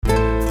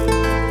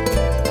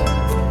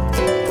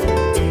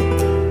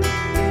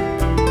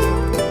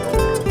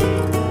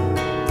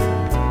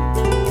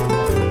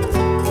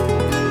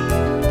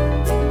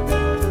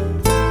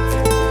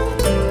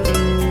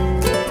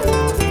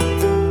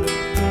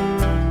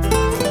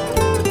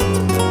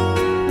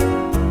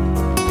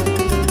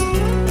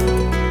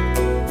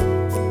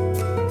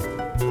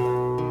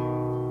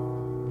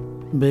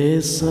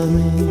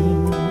Bésame,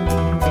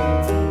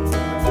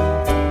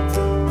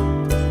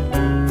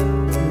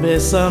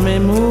 bésame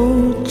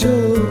mucho,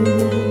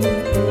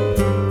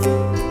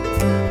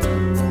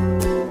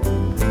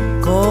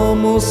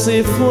 como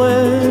si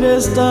fuera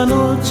esta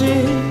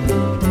noche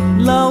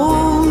la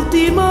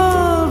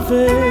última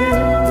vez.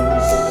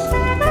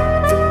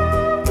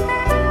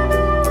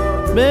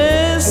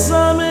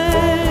 Bésame,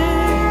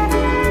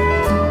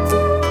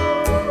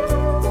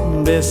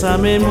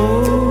 bésame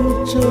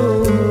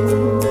mucho,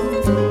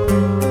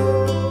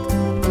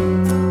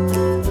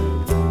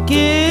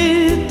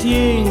 que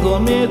tengo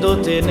miedo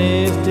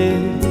tenerte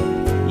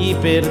y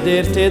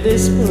perderte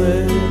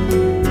después.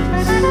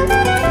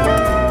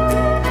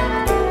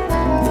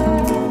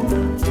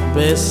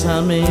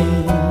 Bésame,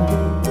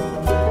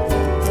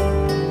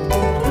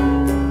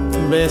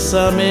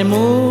 bésame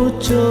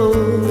mucho,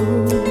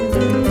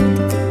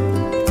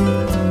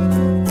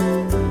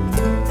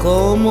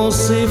 como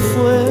si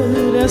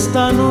fuera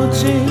esta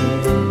noche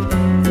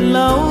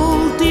la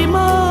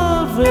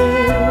última vez.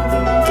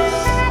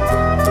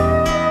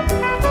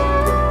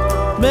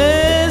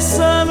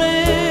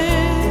 Bésame,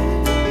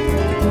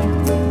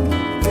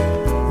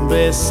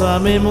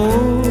 bésame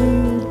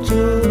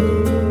mucho,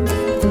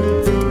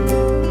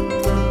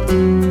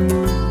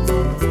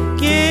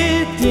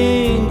 que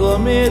tengo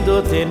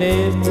miedo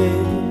tenerte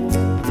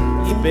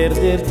y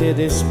perderte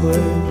después.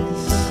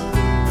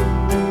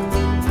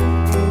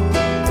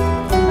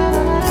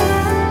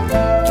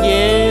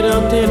 Quiero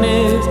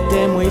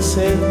tenerte muy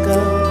cerca,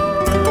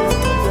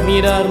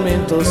 mirarme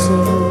en tus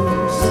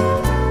ojos,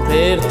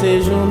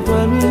 verte junto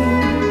a mí.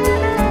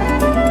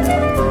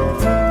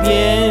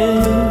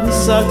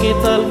 Piensa que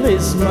tal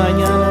vez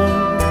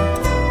mañana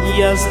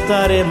ya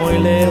estaré muy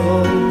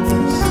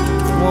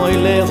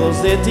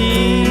lejos de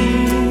ti.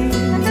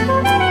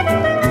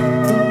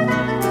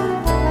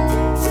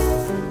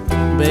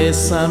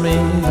 Bésame,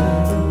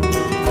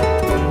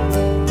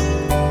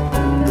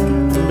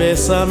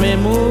 bésame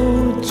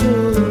mucho,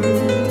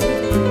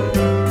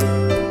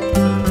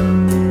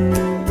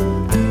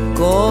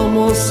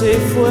 como si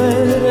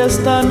fuera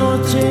esta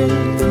noche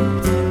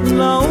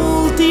la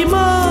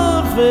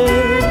última vez.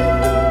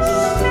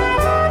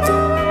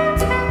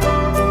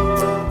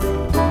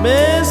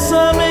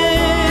 Bésame,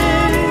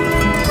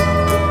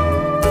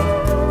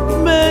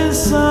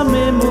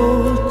 bésame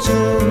mucho,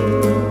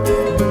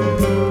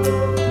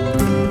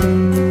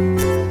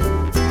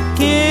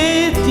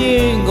 que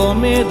tengo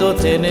miedo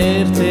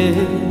tenerte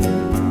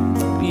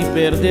y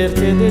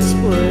perderte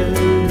después.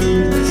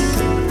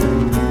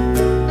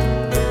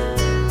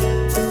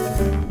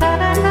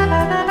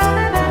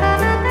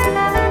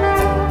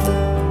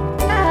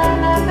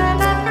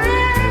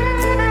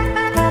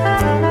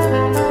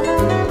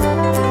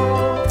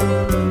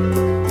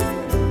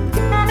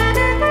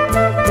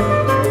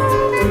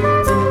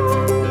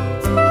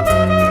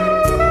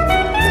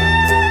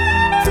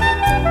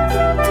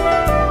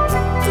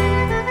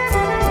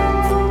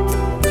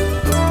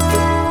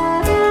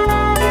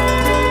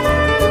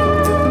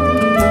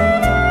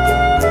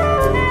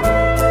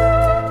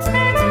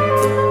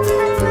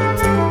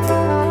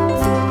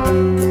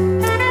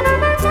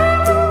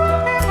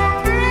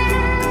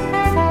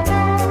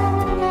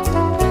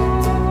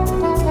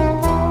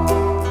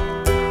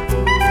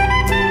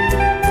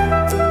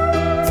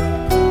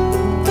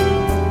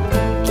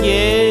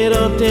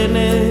 Quiero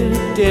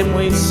tenerte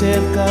muy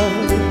cerca,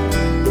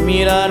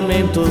 mirarme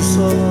en tus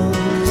ojos,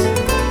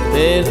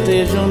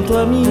 verte junto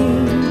a mí.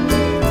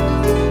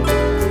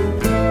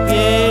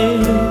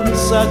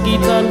 Piensa que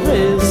tal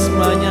vez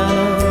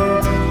mañana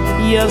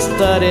ya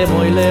estaré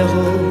muy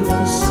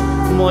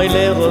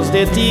lejos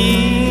de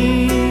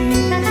ti.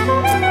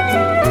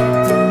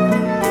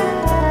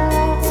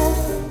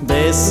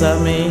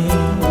 Bésame,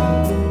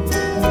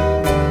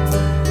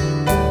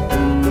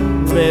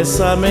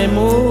 bésame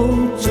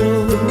mucho,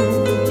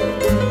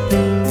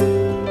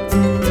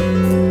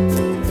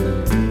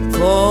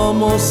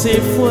 como si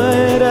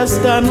fuera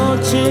esta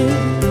noche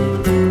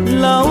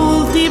la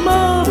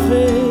última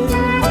vez.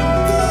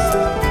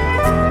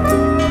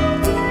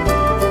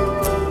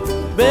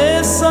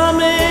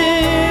 Bésame,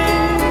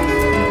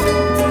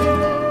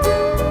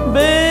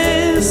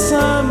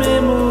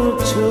 bésame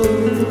mucho,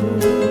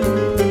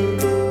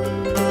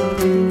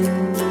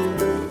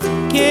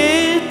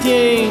 que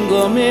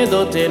tengo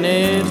miedo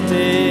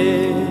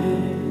tenerte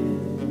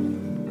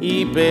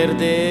y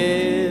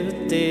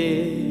perderte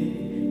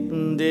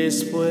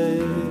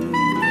después.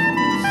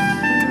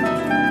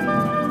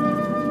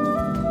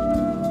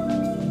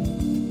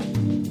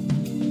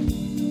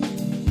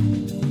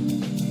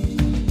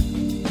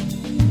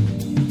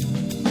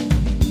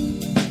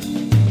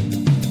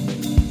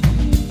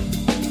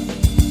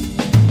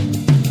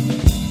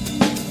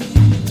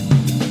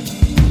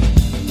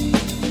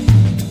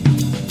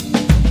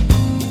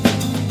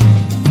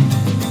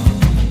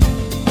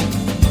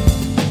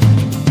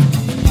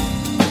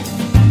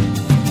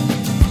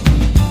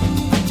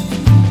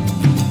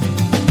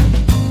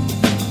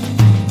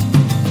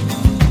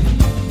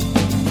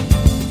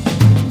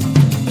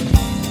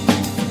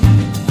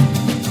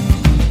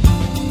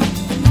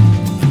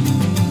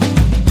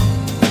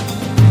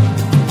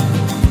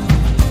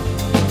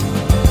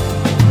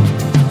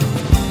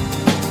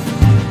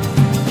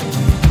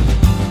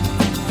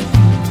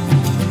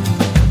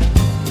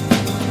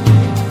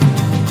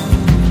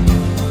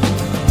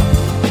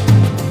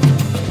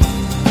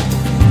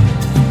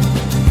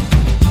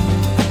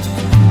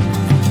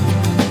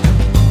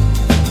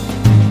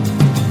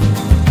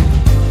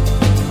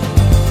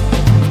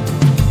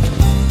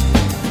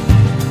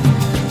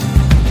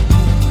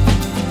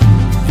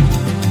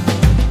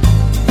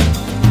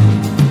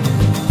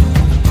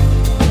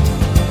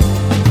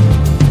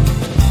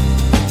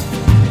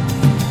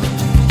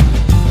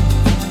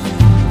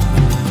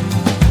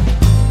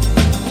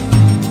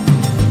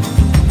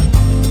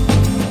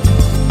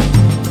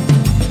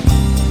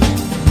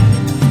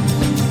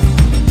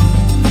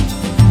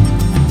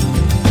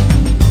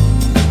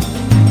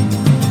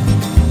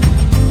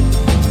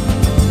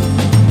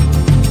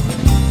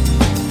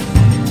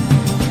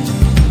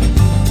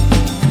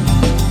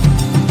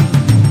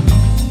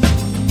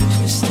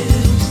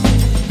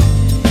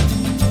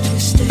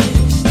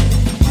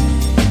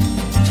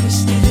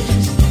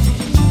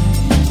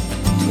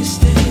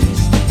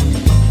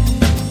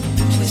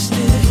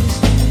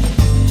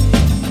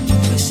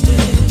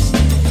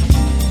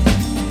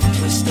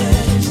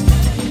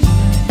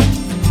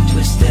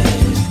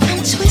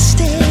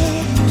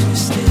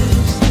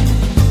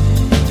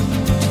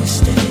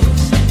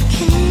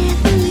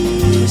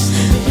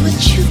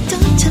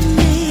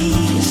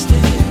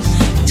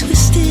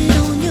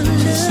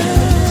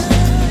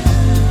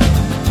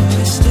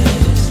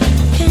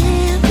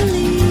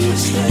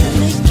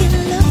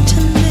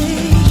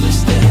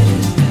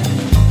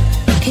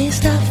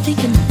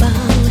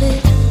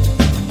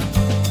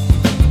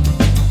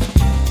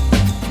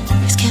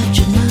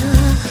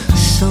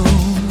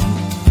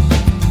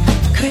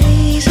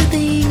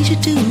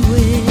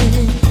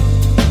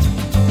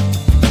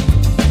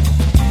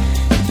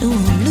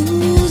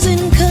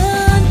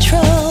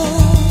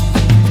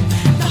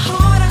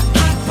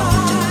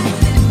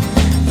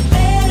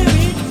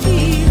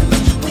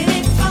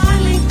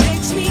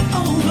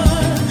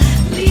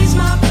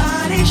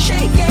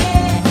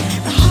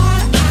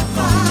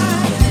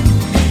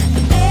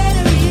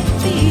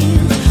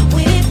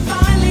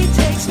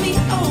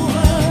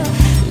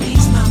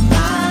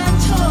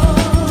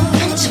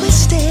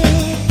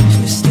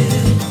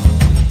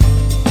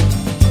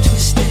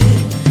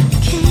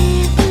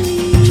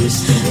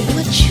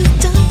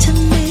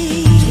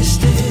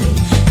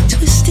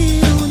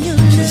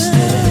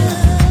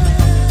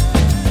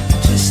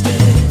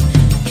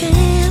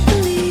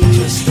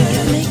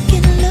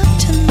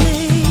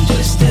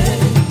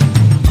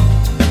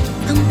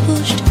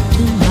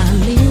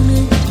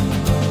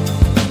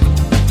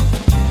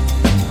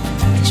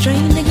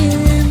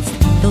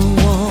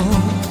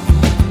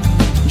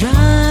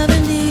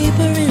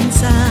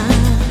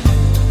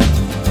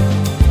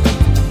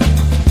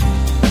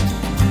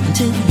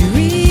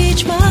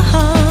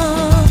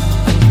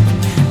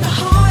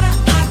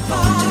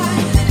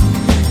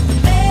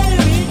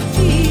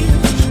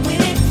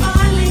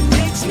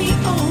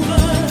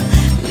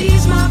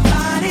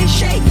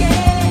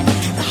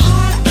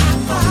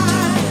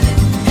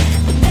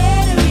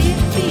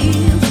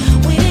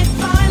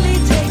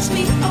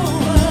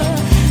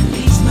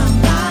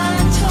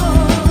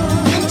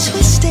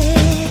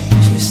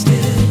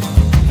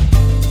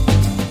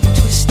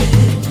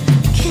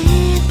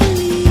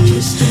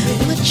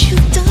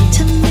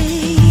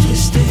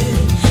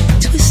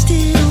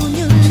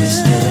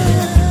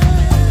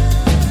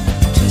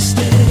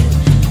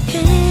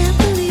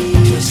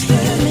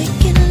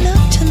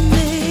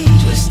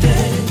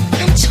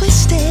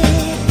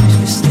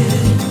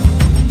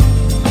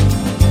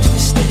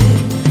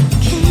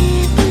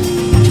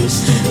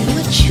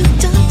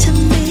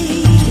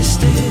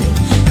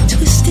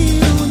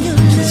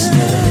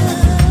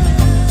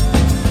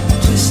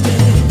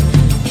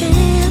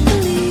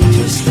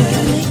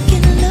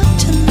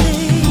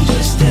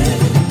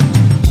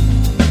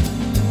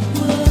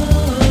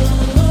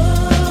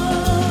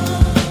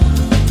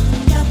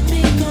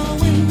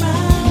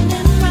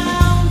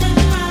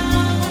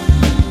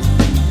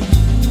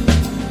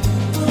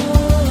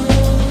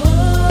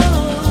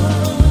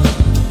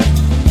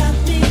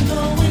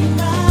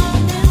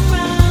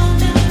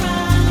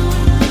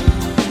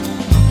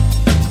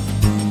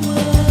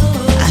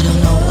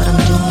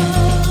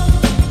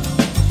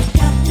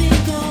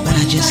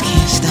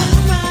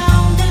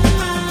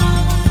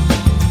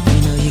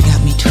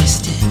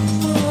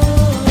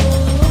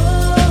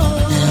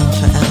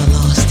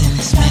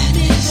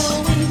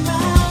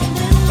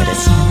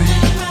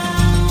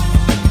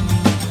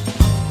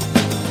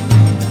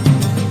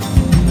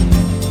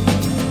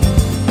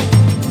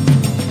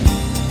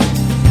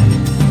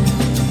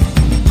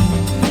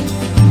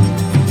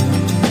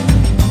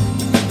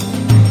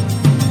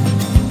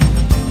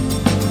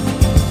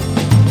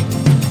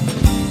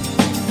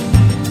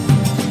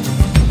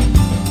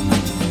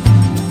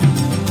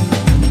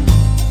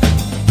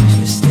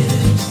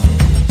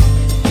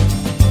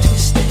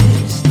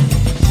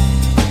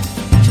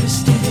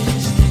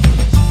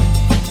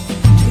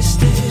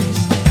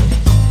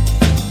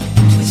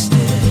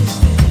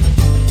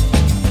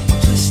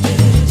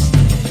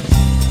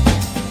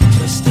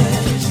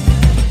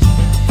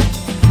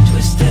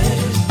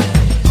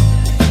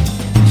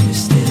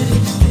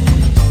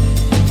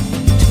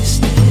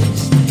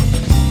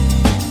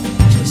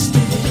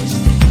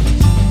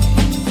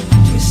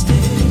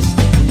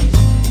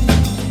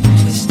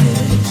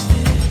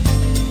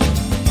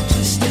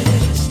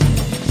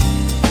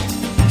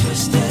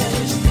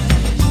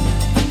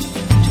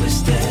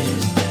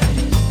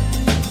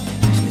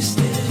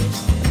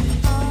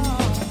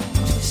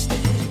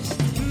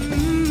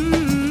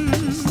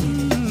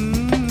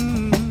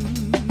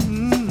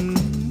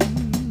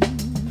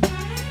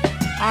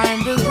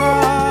 and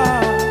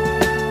bizarre.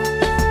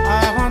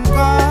 I want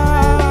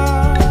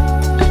God.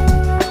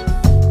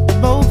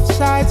 Both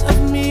sides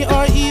of me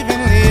are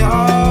evenly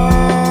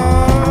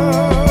hard.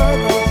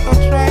 Both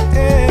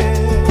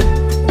attracted.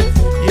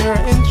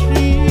 You're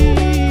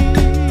intrigued.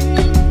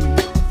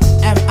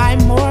 Am I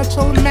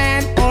mortal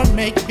man or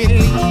make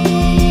believe?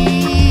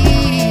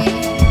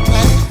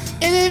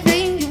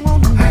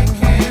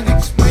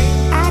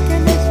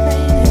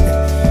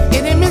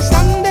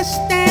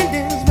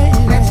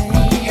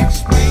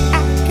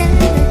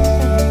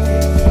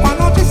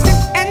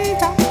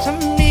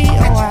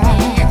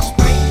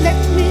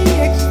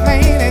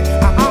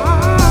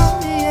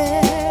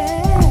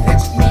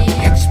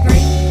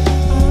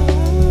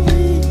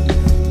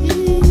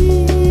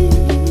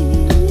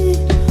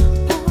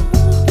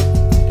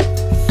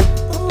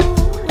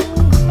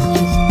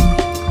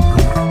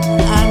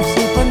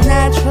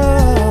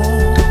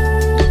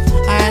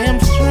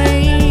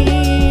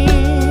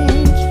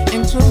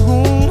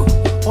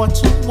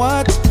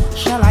 What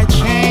shall I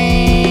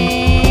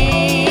change?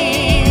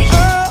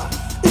 Oh,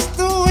 it's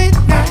the way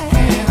that I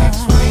can't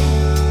explain.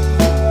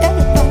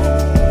 Everybody,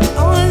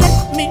 oh, let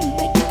me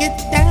make it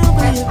down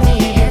for you. Let me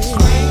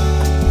explain.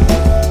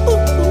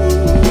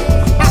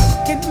 Ooh, I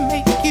can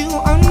make you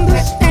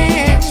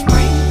understand.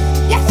 Explain.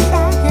 Yes, I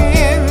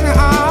can.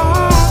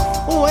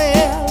 Ah,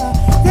 well,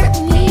 let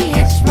me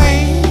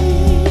explain.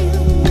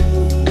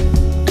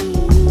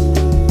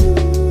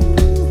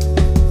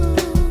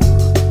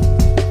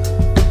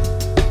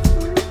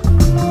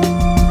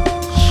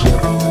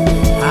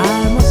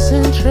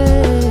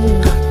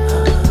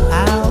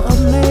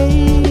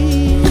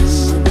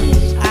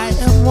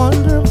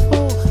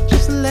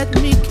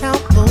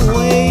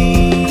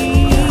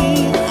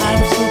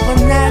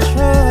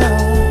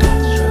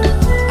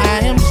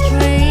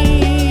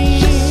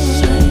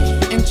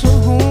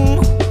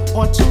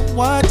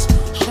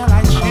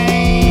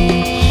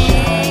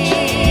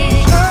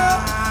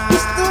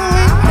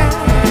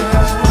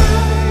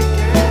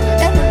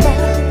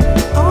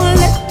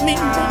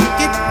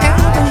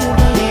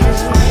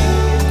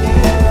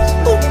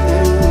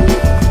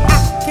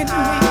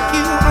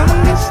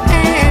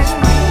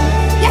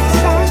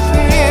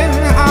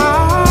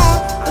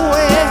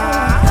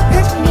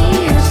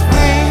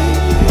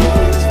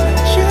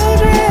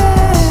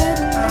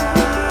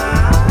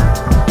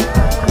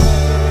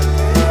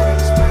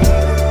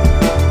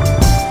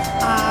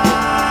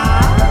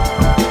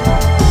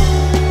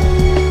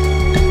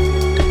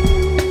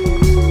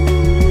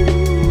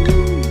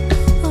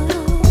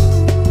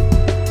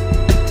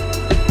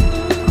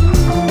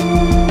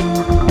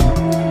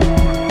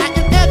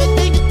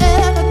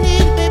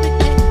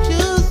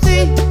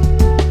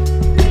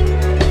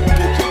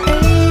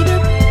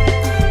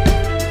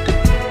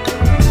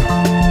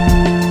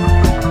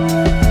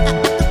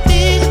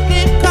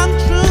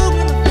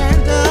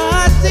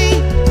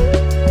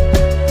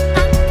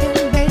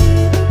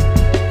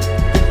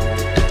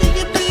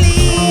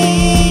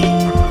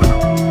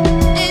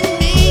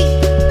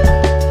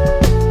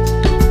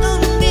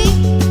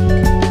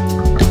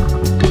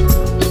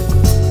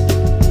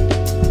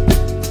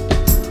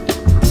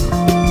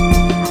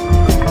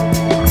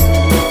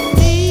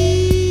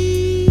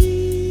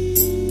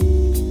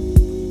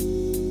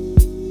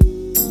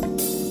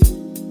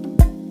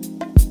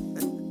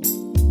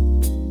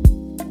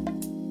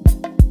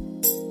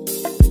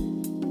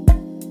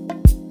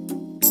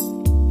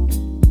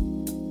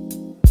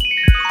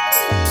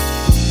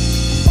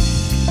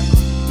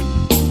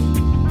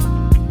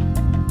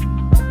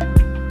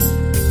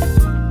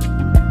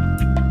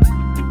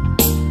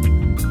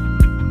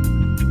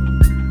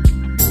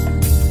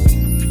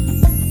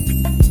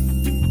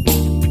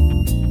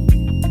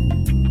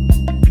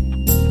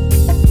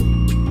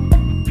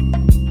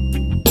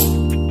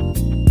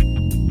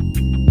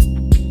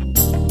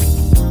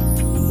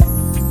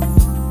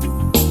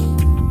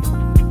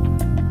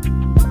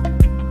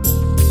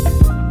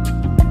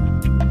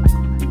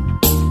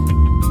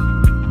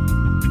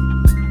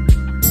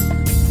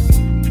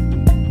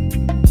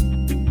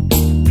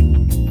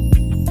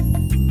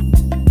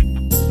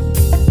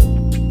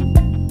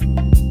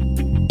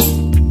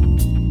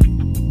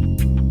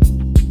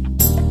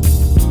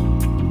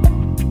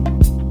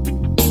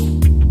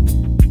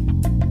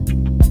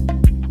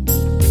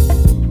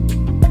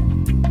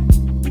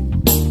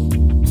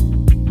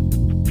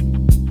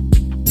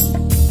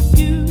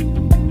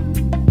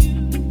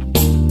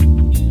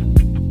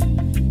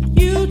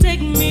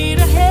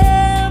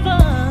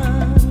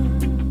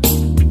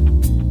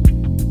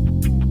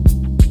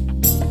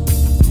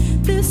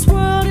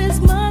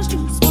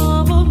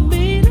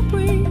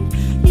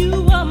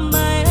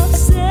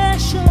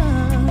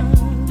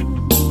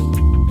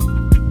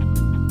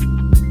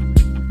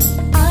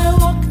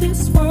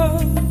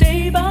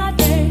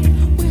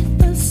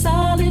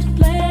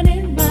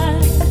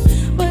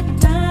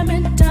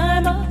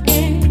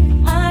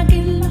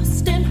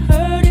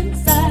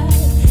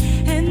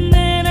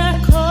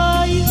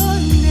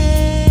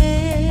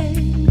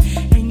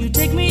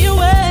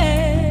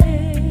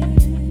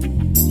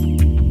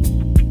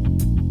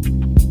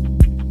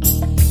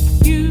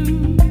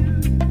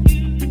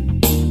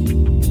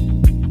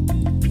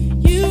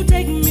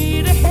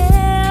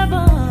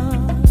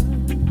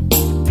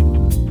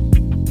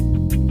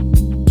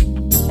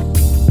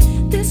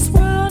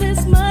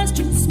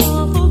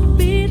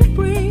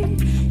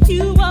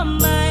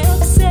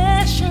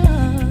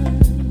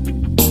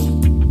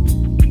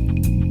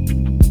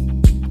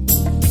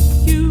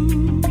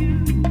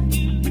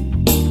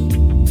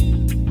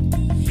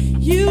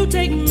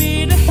 take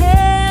me to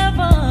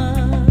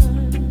heaven.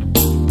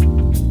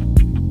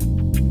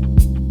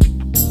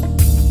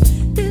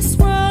 This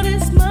world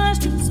is much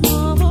too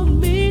small for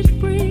me to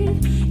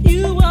breathe.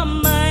 You are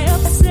my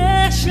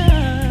obsession.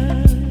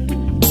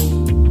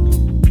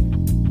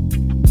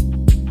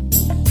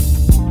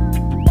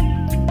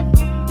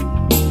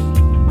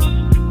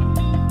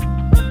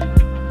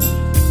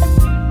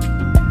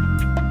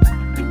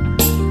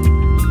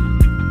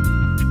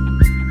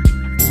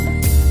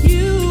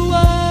 You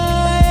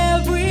are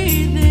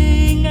everything.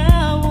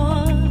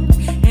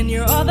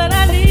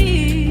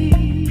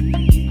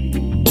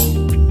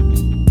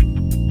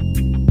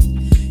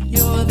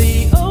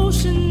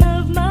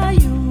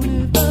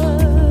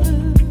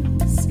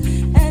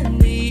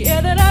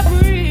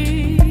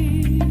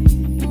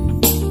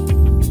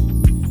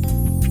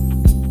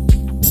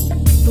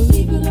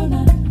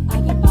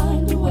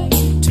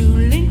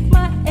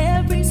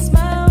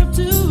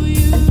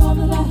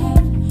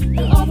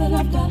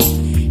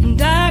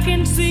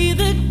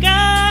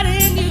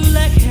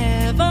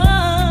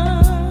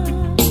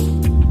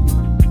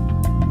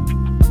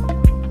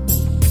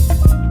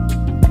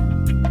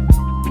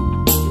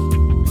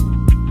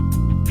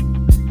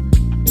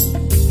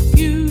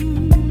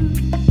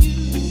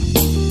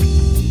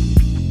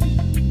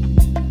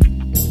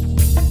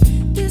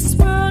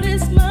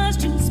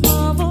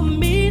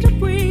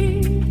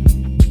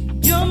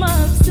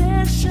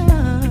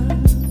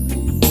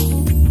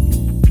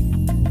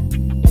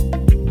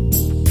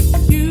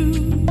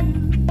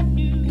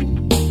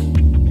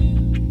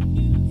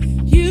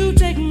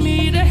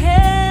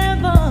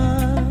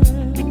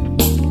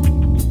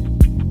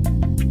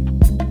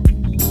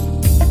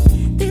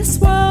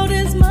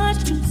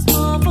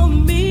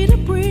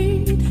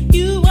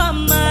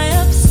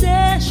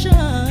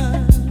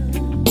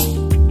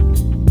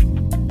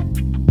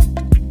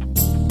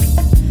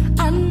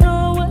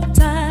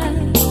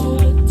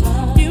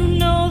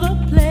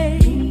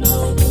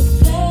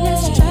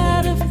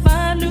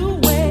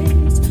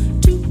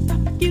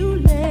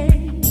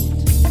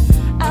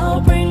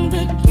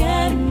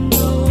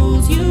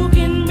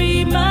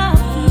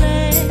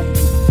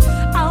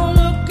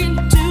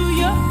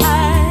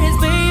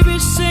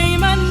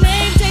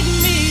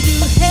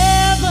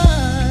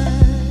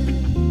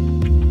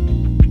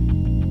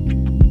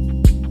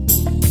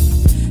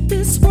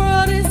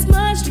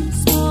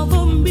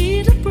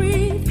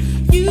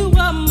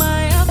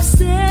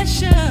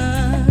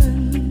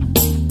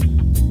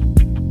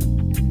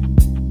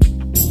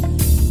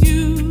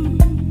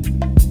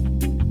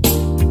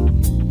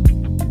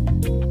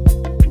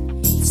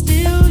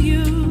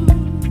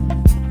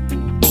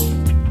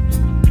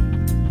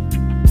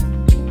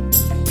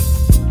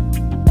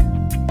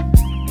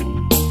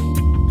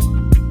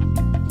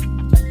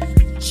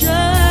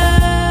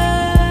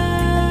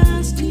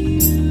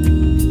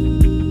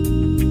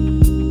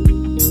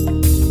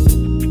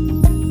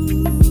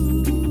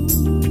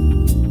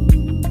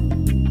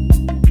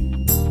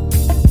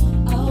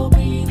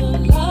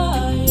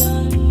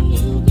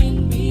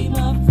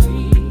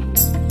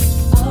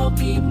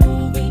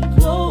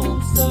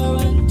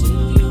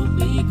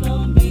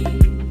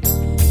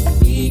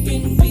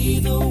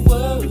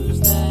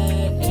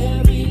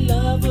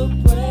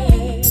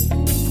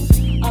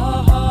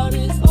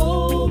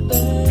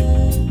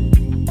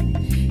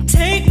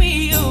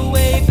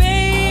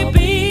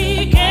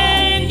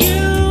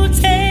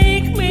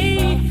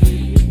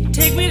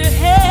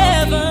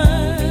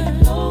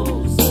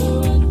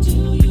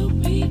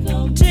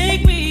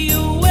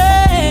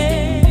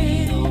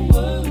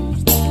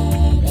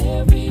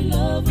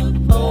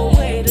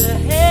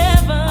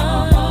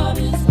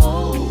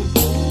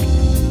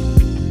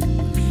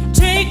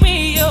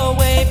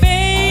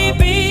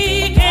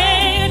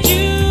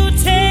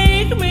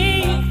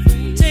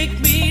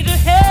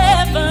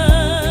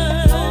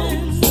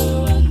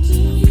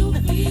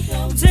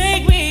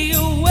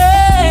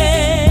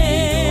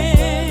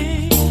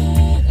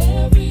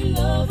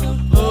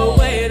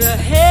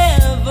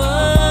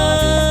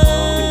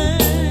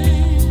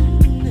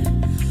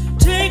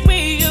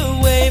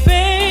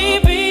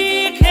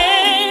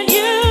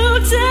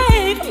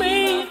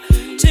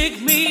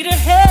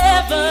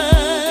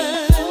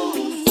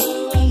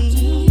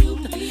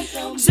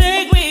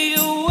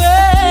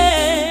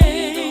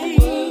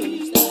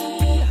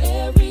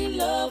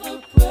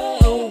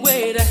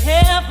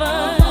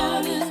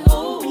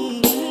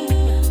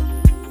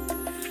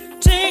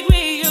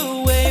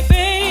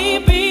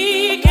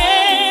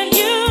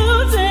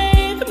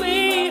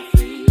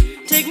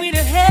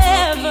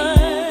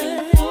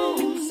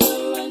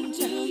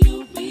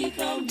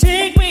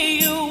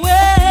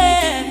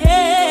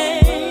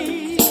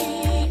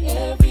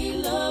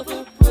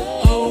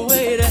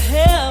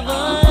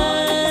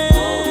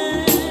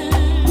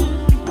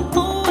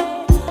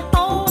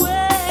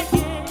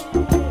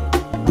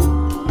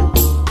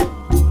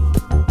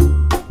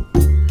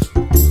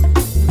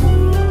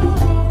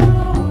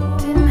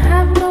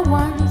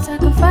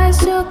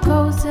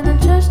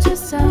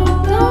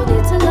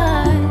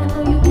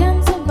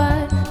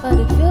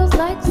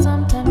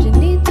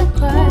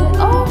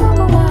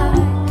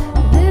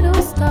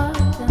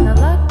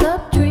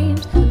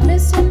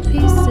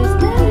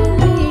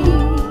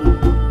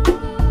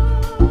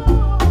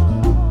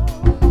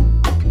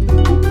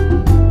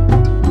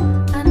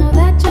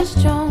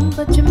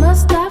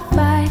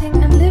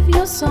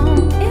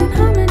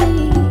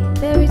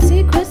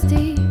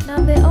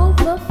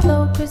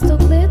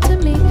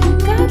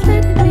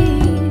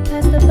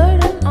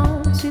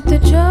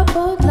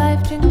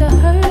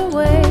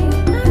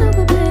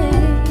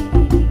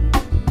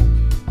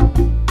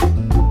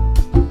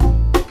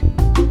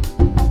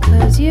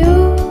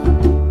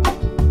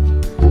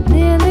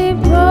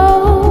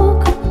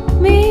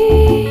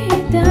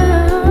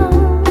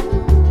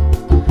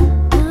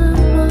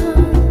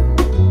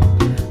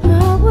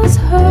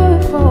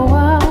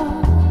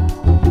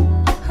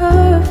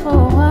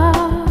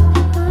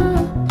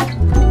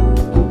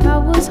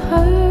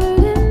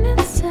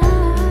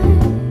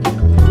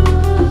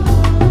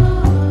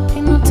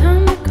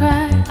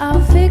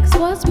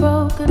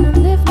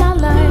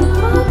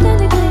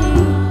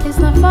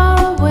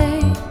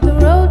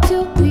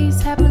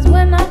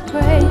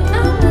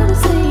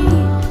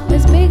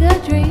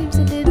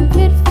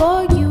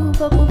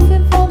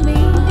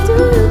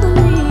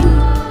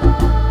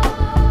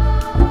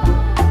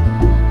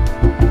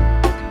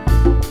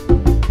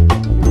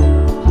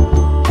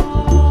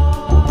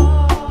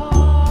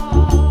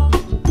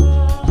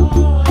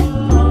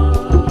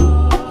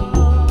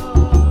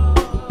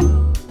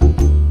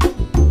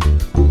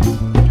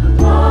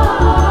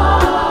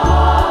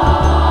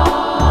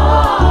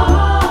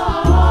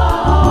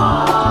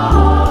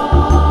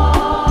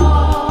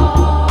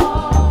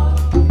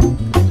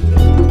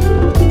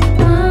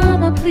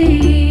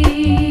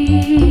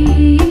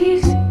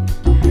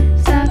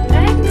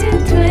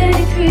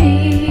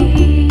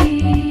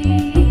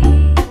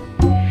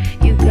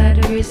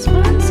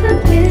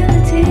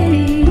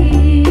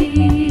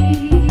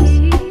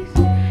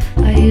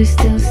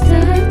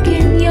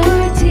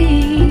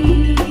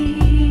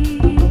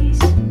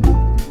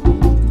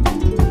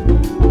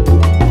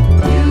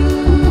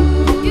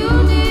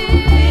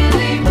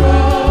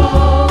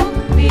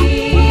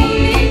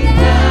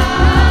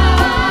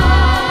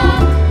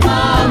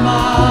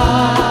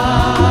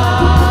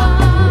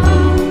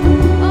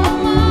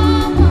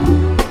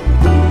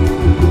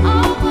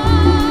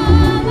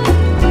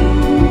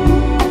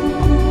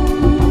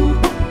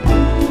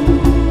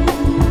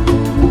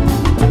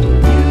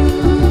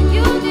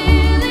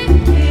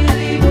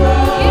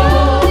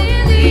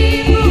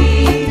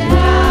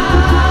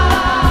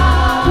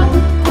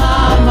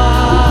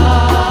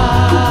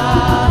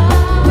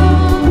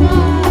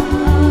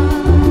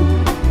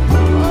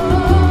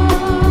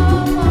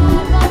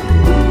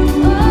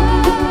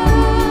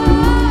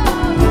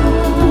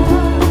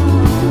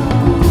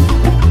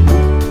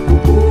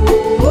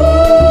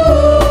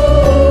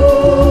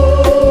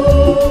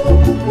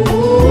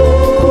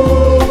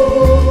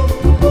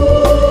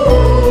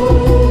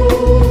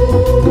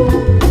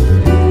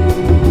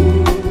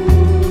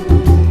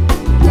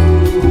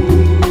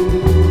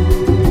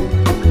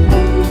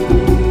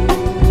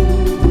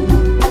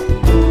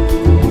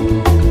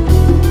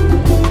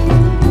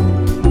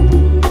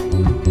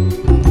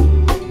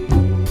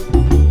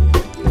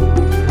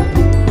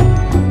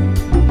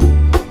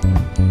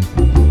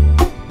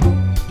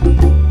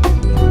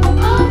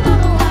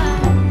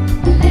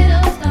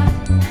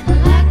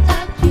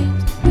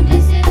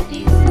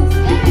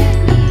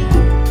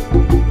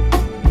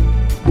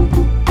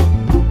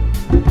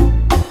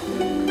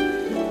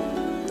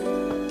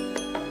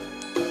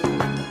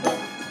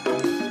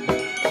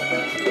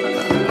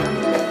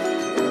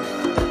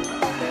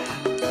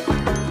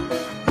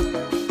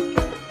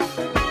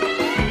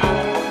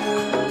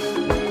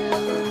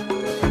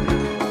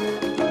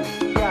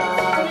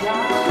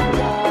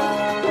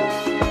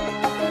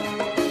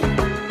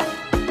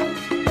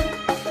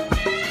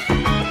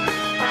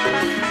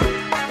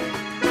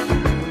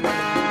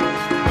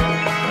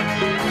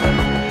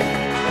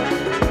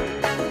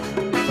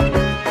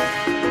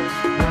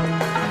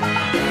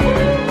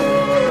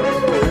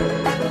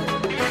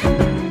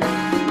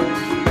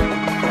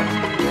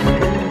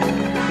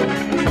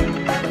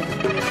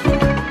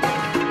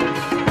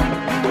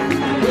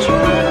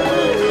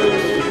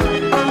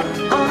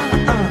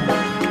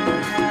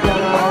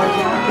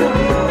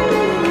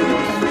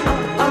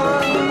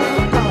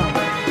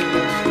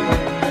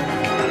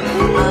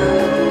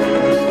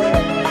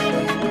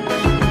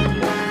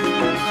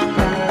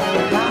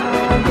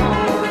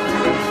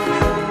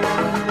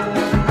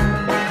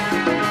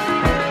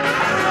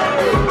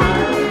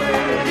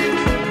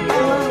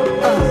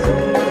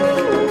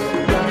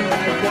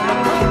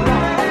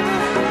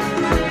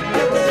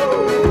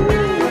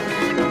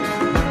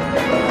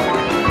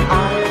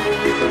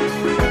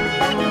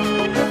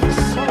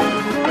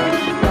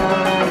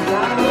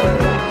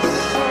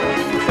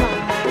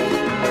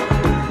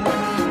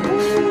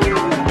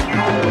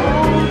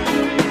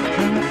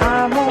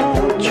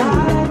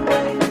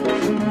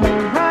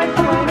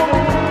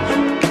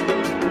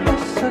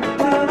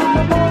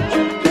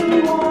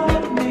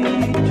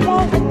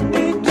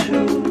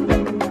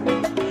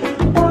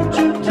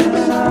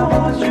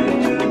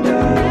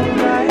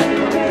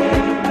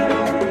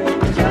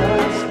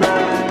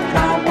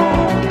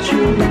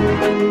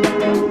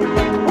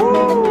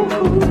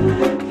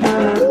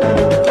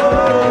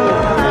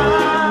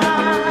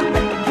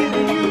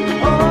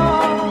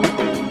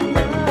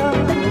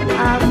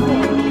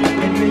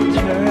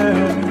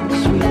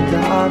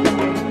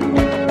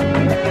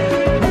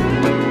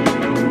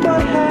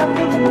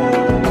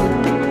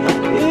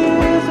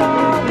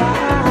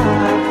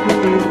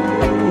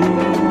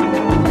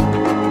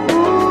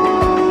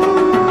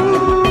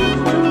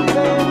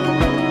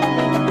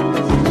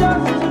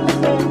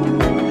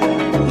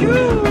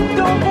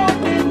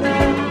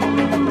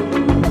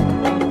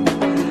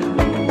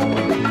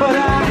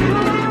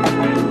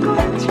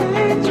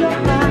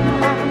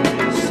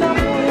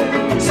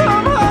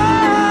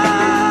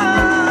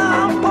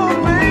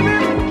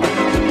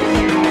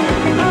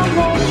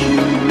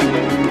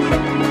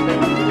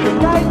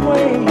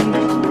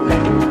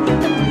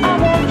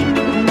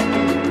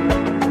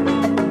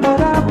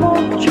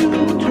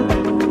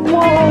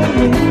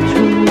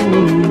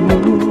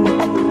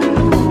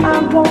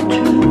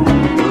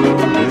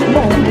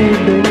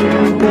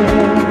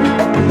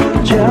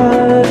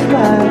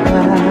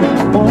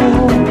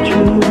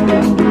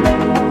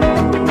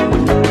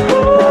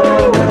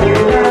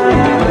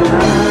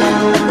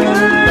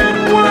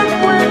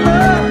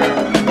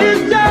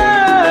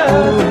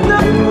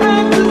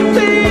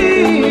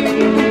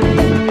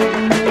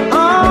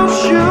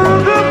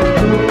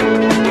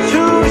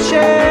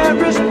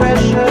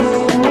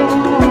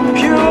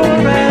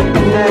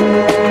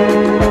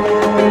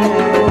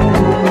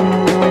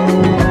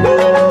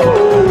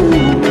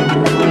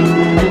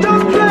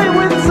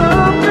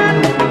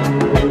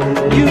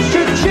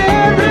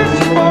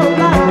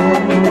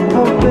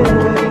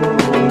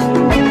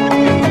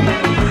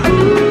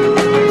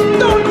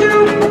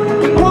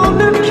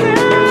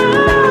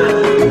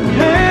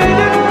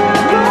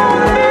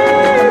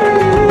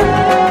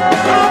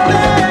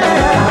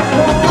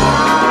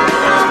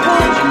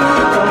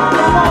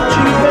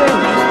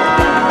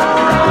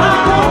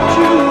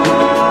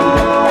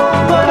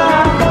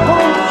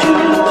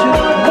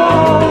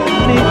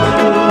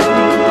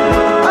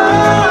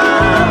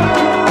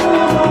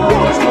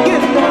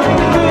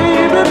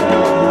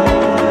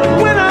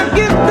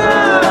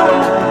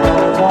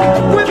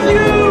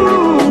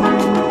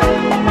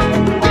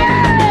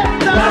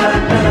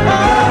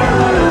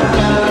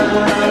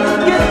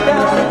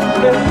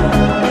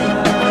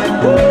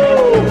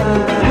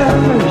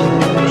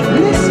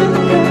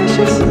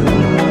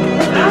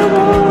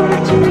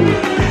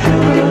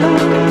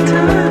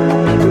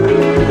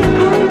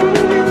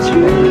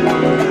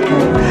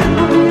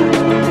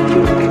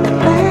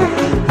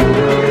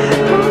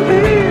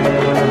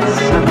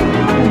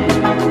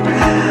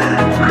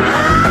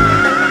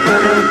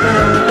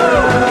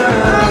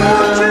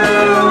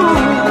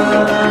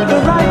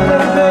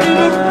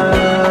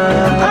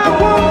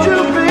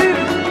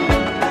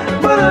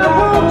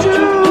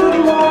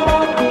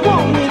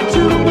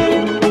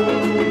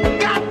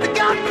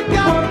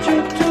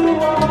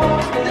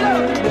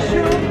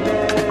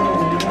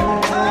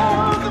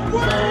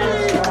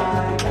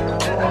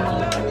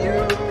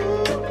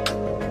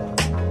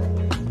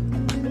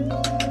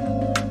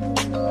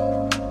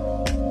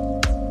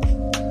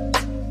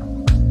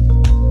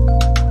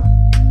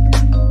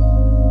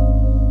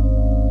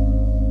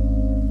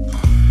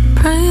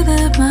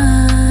 that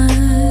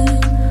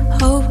my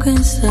hope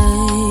can stay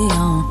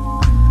on.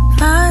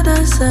 Find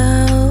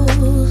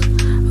ourselves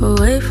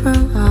away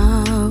from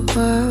our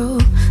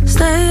world.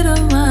 State of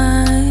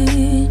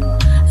mind,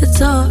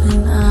 it's all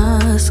in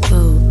our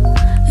scope.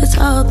 It's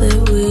all that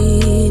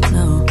we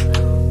know.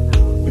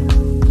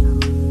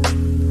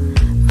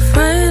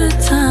 Afraid of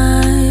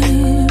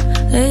time,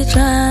 they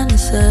trying to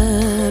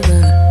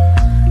sever.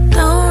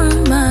 Don't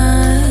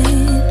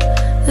remind,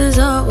 there's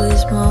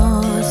always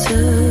more to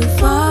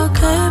fall.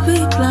 Can't be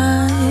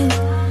blind,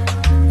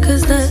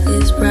 'cause that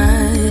is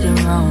right and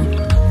wrong,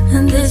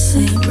 and this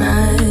ain't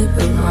right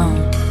but wrong.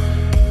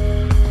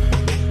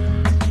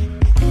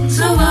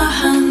 صباح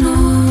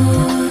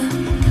النور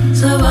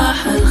صباح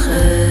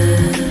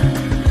الخير.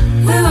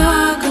 We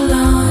walk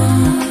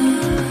alone,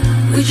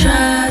 we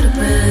try to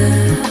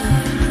bear.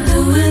 Do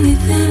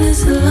anything,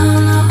 it's a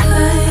long, long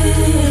way.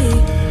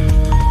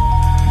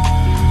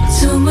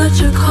 Too much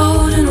of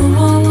cold in a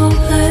warm, warm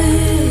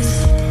place.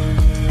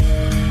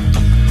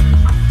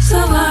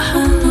 صباح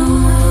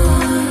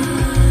النور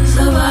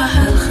صباح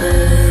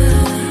الخير.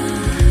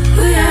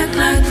 We act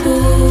like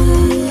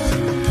fools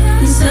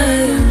and stay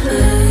in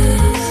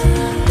place.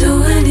 Do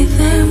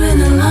anything in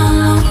a long,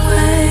 long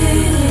way.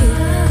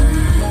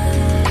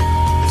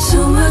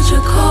 Too much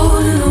of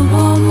cold in a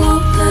warm,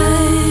 warm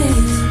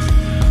place.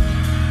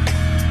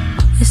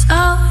 It's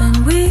all and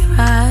we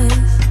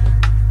rise.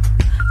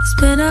 It's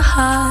been a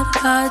hard,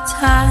 hard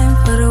time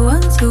for the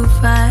ones who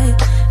fight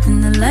in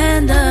the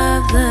land of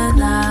the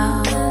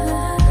now.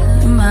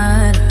 You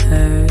might have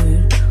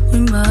heard, we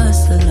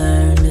must have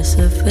learned. It's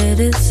a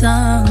faded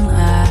song.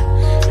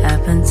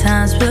 Happened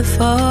times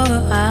before.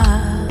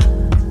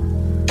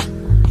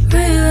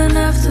 Real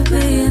enough to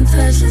be in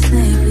touch, his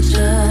name is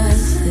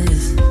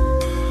justice.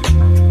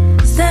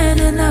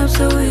 Standing up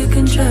so we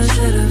can trust,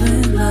 should have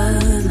been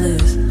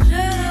bloodless.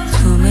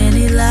 Too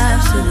many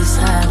lives to be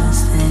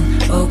silenced in,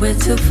 or we're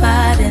too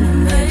fighting to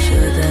make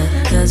sure that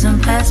doesn't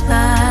pass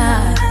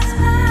by.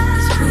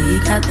 'Cause we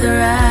got the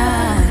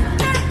right.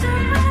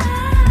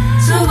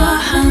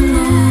 صباح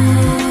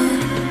النور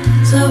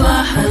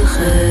صباح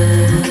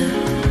الخير.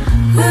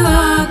 We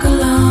walk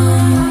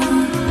alone,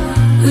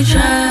 we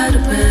try to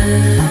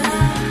bear.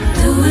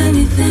 Do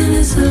anything,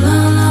 it's a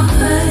long, long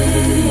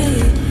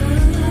way.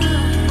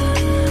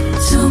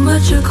 Too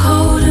much of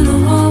cold in a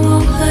warm,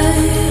 warm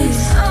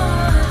place.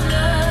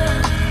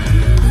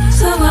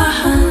 صباح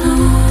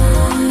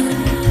النور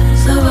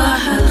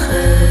صباح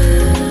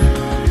الخير.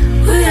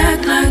 We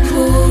act like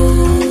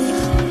fools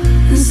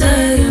and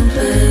stay in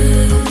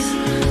place.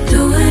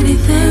 Do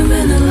anything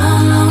in a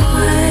long, long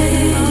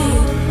way.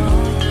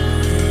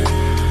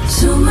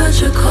 Too much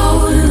of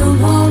cold in a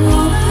warm,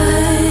 warm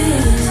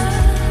place.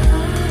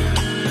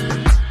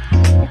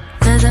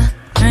 There's a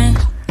dream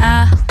I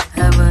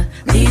have where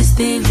these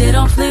thieves, they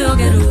don't flee or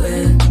get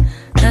away.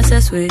 That's a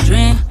sweet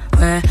dream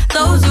where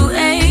those who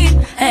ain't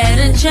had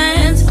a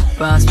chance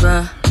prosper.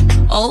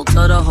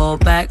 Alter the whole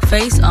back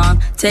face on,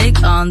 take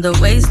on the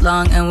waist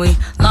long, and we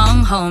long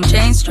home,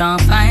 chain strong.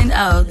 Find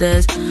out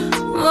there's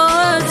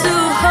more to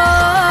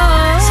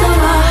hold.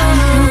 صباح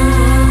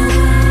النور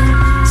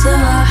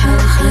صباح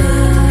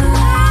الخير.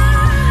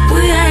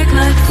 We act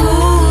like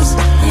fools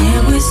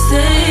and we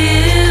stay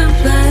in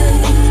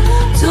place.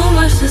 Too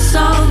much to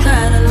solve,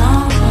 got a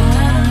long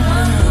way.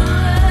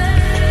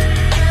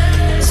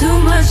 Too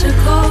much of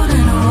cold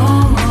in a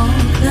warm, warm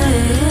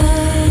place.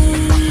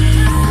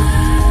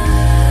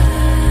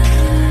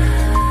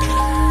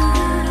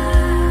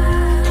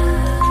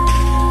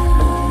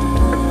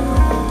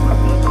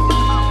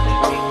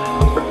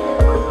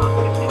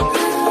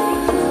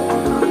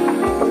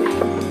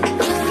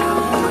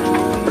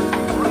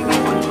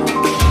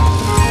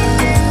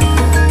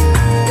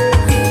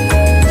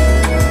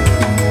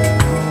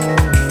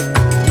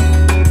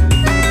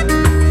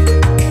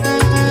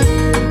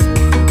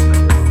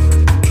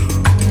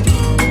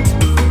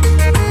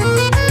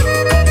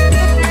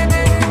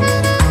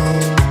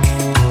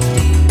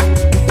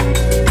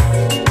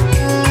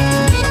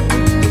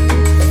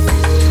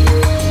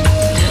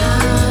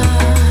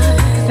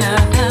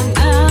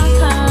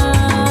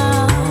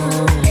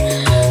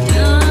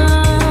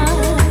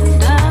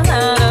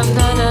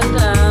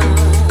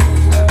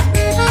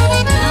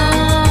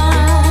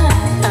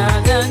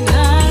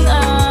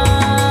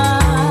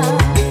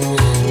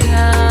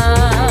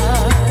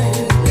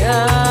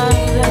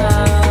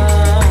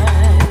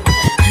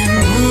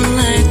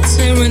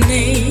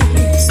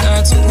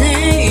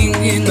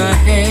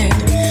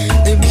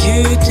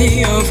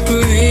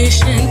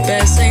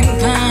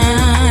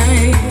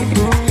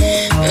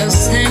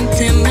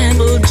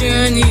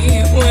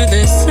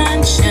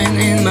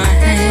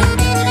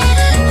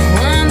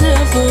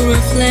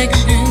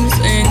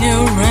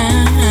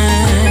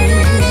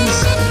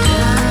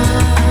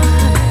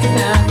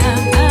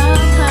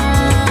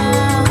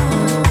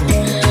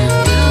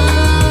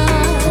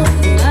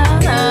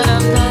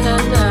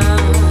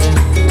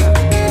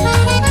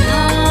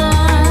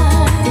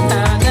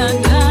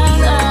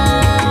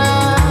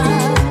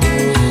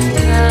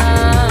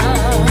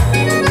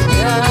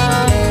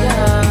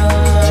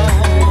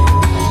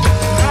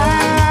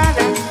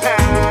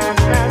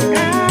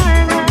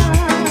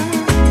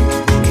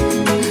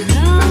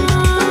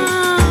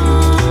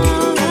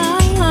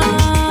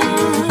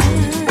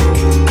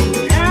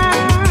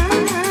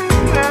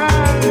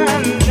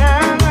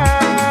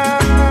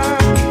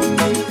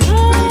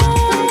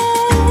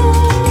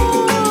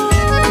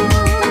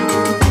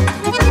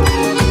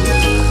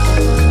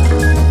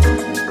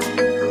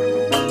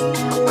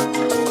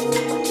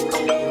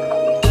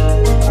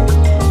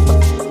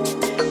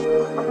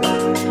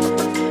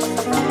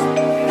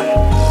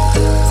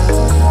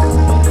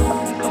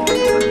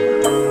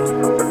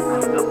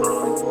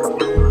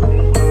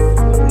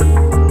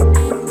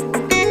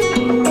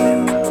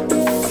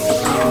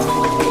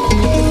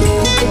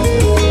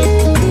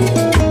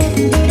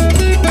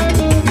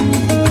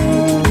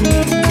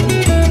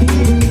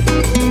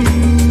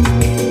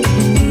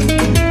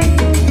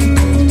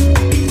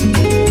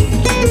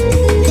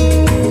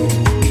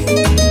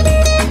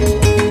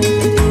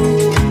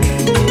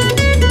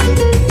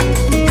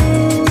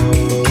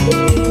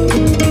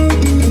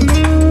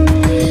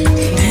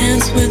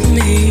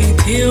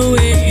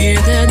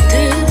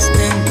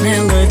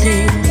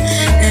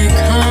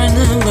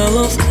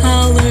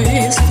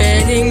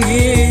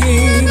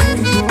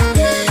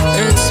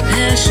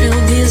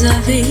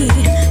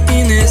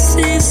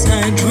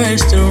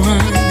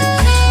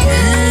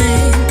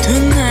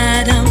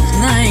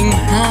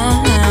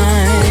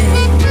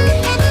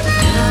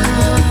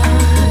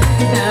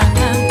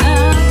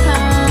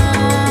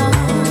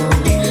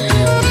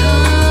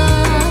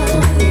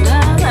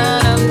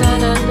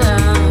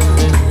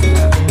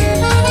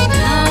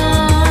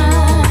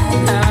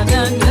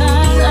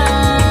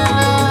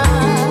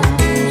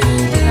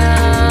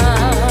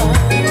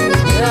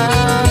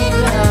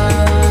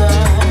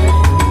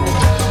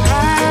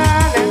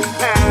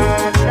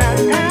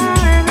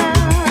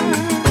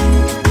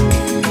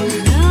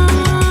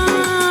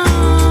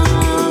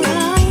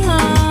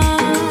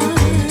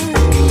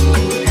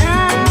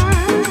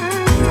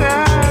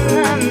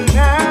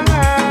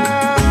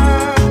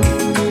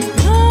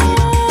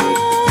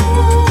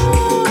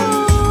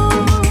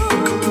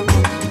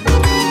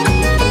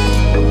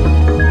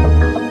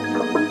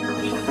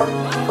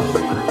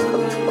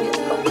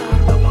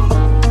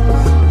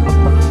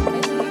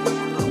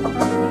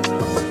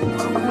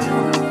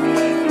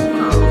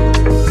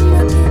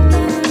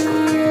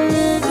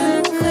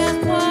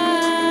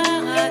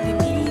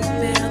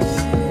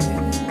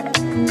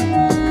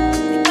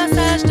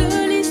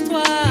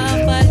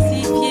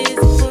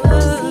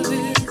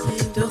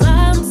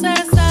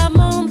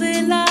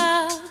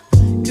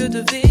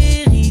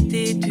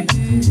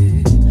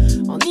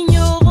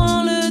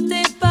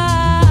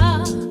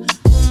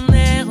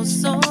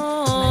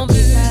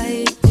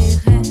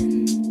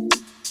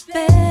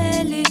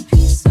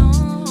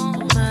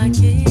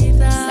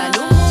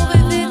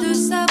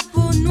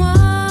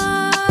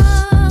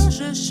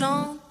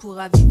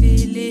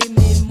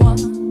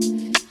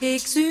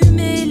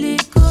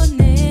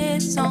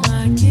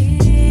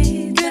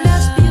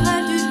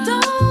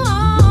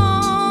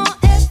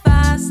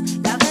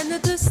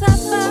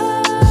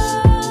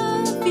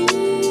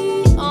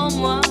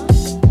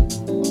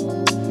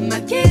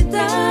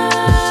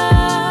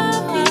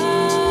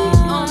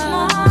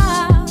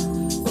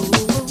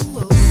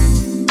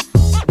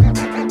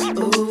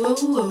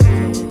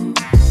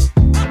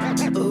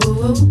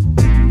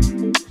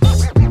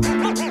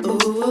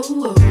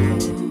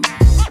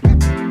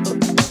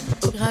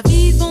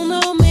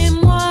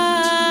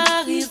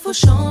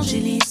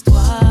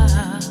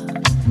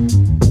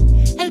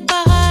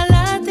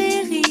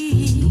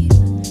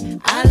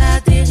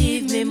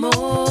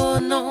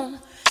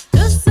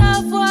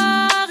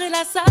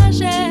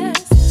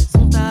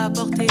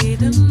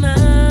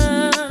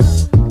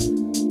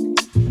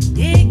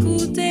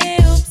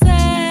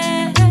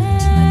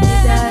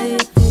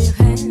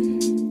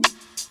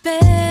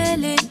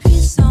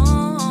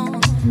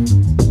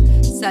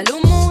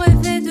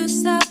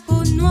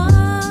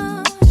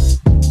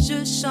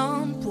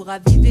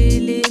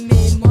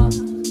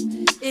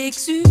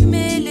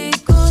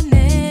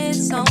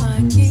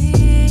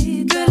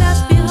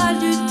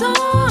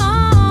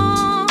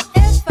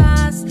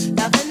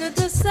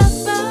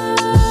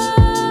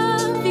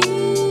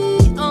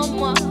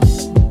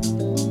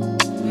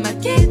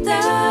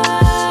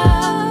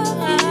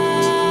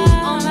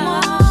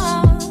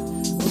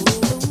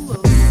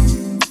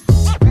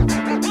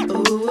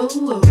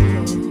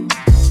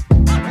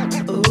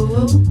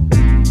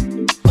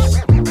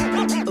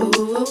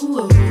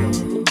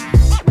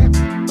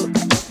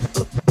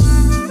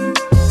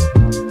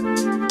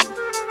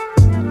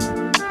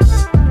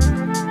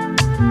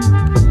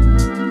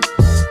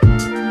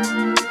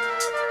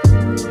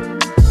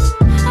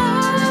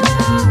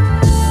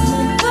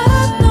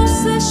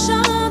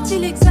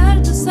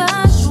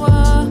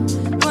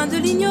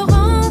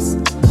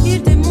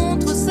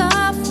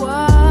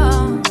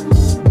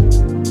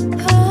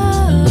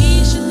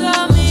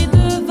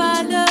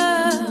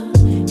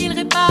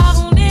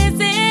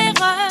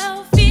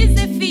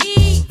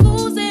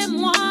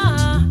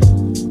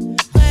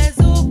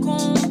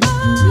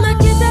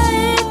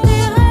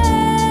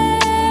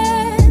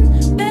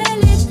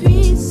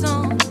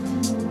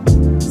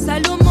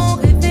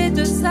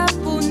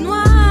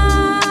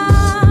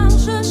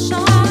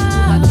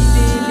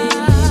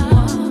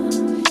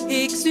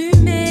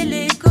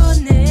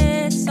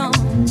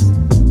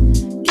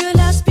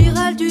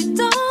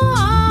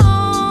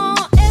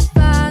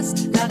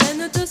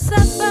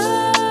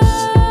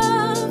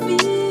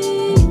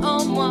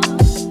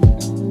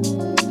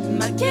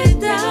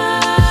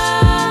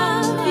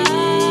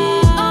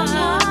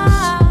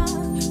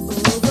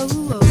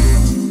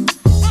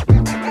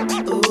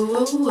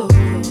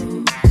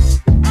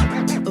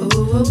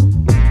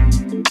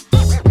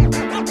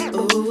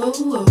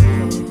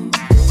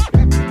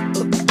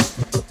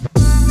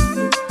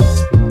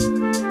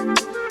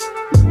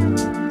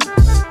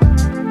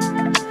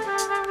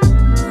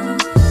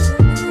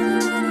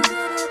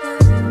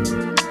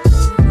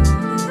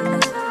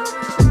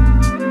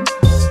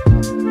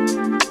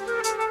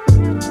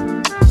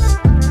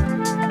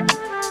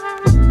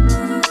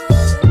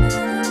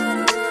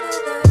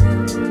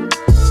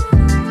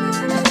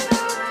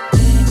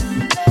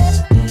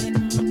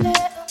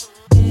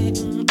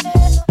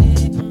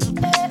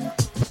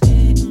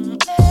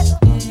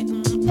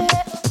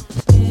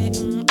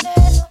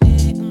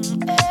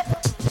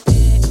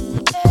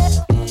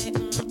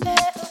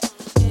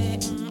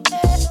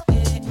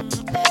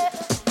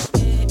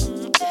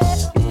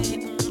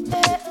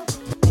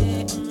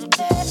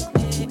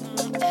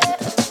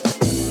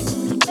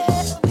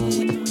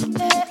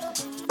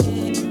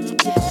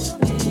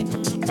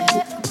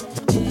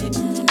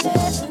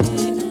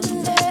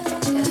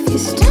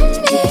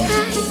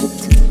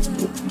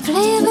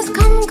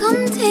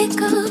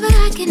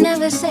 can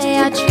never say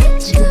I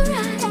treat you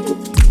right.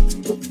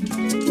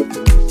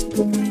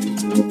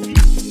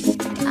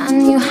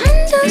 And you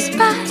handle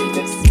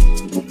spice.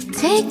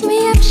 Take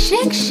me up,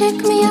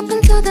 shake me up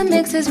until the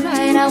mix is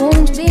right. I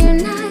won't be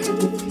nice.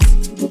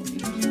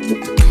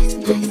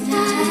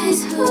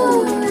 Nice,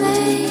 ooh,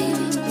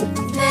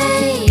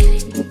 baby,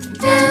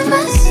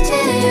 never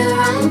stay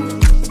around.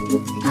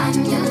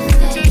 I'm your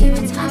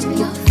favorite, I'm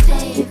your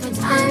favorite,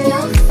 I'm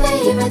your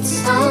favorite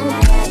song.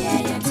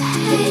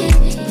 Take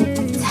me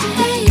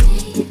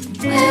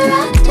where I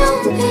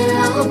don't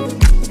belong.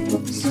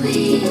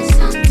 Sweet,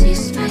 salty,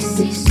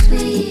 spicy,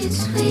 sweet,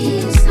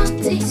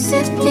 salty.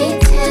 Sip me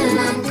till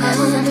I'm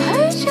gone. I've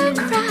heard you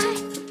cry.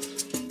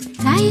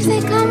 Lies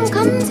they come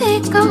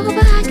take over.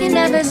 I can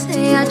never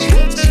say I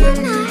treat you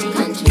nice.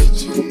 Can't treat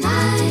you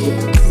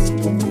nice.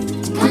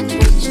 Can't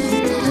treat you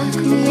nice.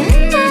 Look me in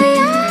my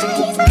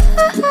eyes.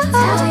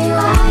 Tell you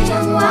I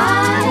am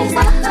wise.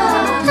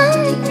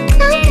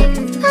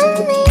 Tell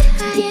me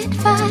I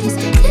advise.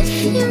 If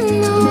you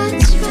know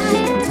what's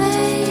right,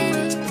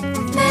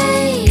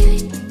 baby,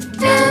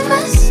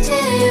 never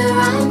stay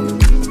around.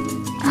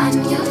 I'm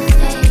your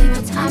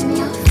favorite, I'm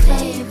your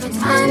favorite,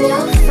 I'm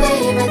your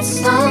favorite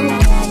song.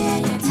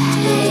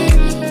 Take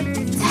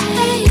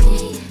me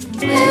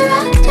where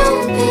I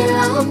don't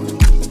belong.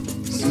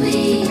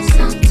 Sweet,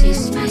 salty,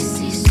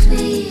 spicy,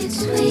 sweet,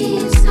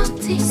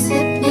 salty.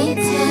 Sip me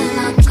till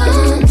I'm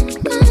gone.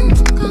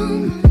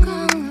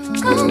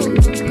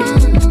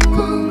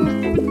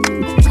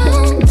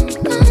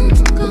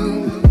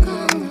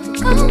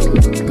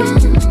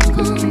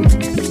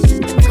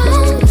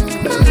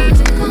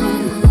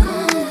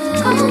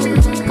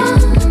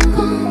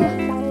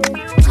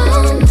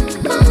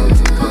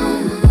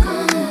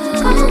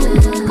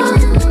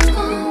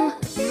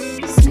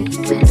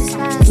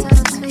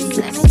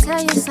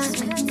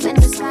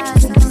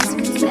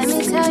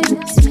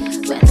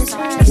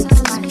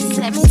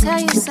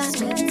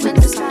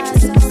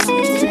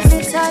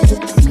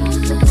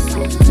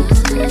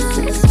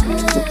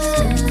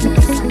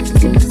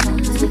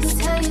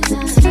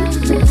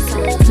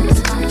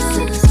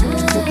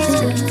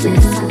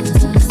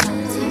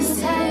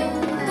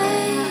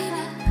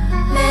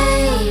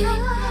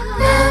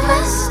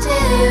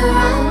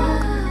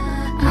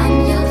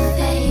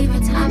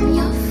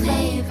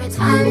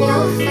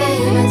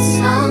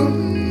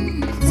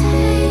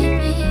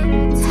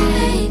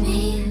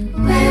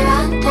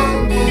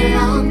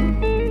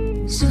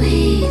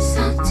 Sweet,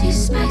 salty,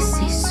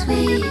 spicy,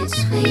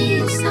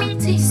 sweet,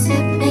 salty.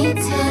 Sip me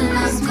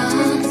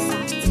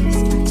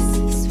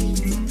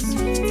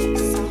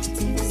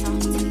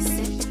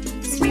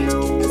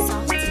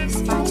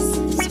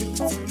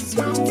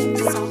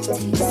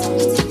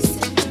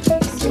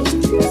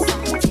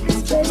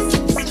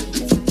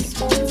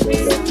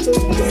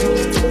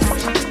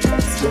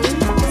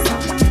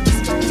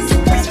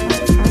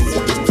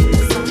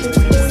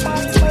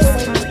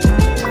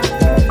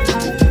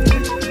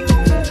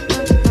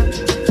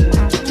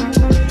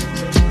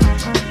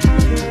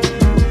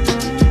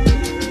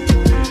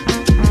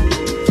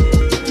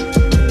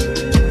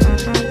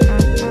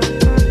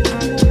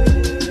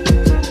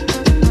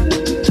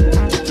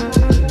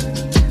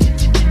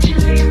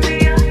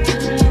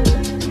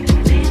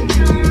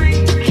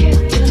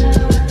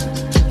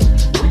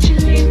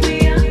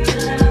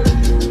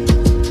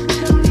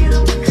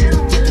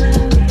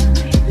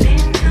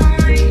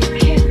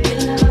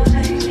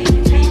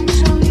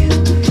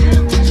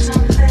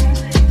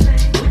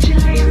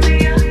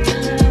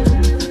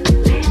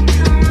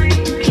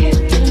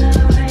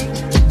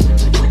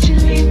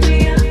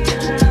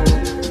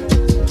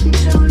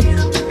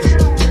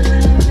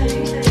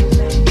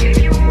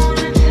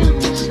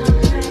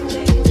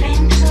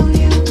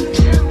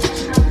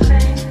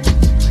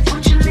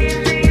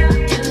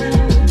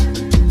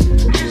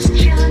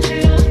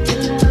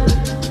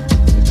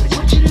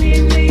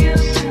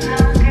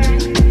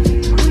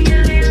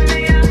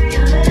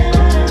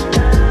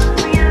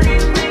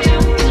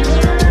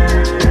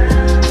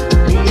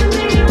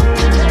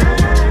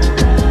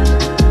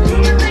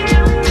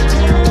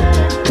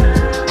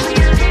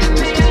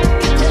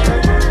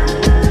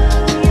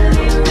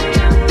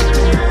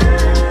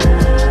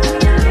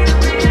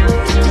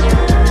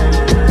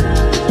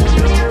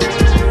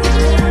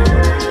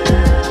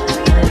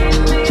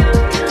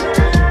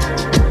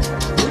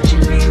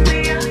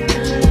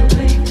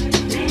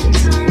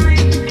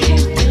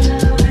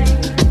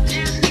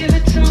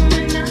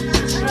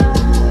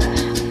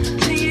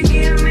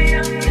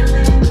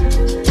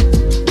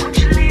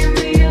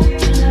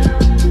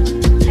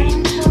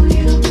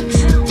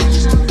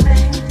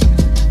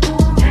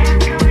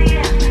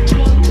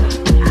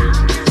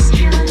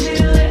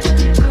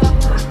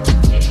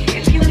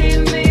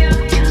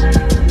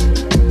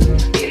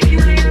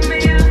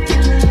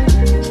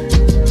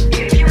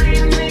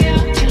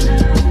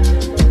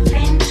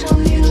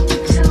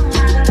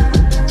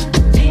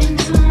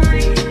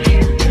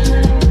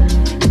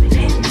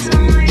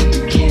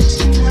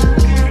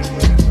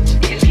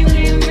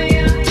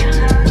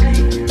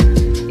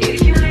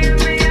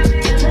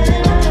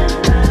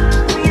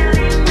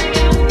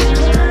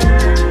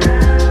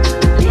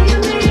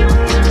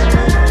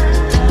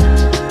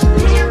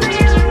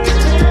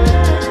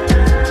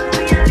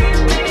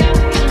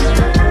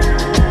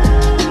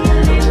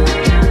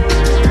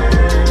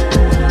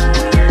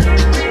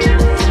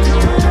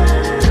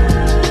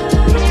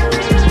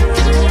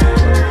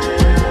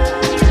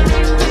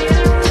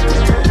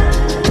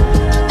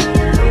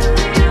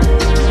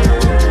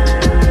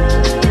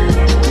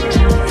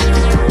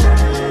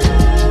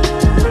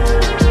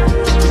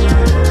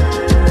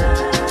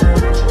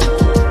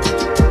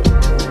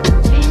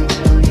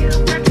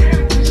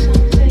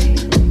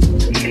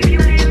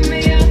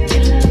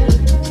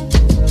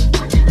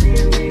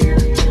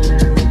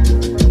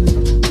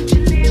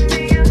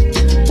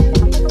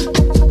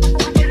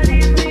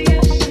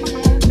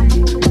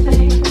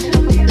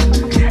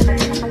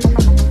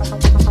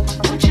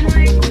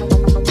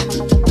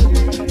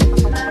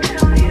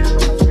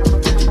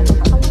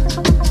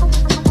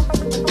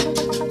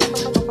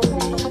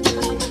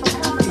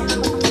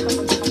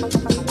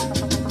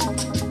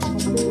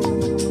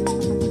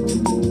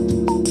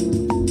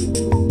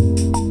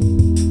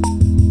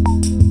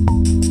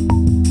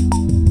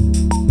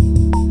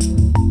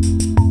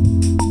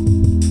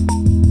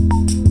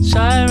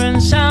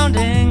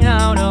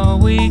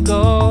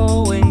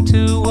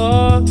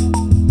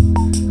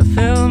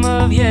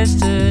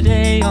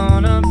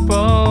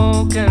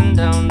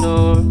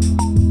door.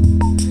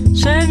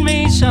 Send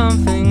me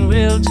something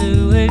real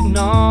to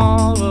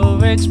ignore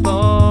or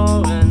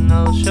explore, and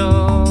I'll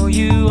show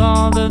you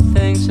all the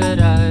things that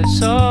I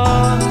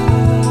saw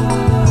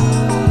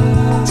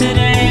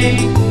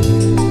today.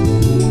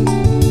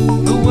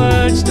 The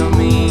words don't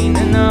mean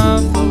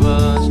enough for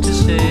us to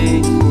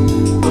say,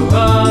 for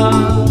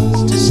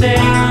us to say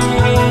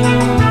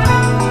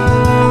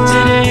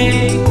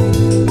today,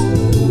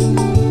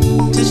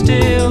 to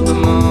steal the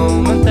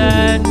moment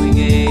that we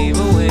gave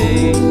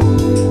away.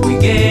 We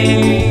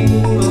gave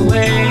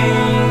away,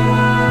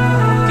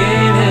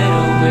 gave it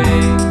away.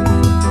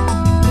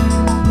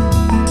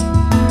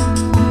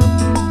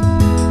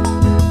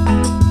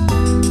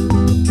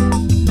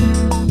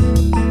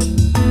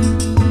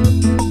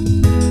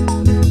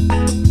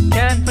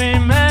 Can't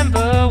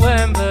remember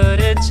when, but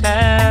it's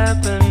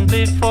happened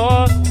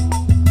before.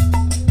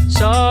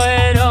 Saw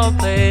it all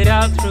played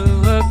out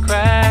through a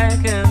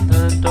crack in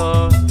the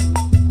door.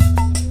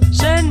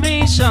 Send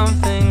me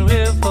something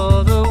real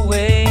for the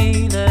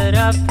way that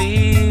I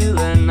feel,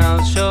 and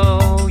I'll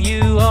show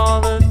you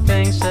all the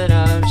things that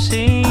I've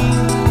seen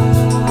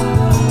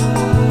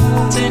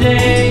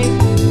today.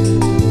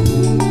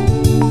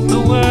 The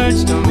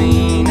words don't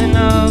mean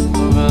enough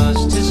for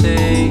us to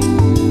say,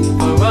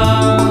 for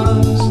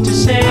us to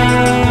say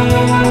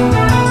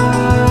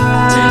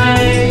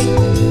today,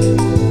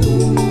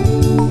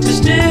 to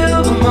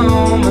steal the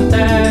moment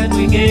that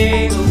we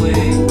gave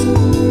away.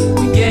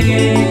 We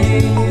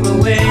gave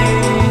away.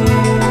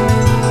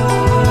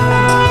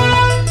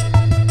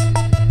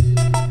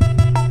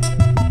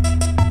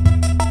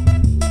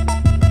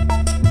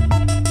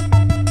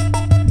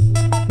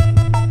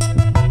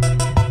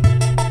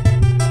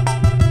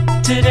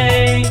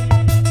 Today,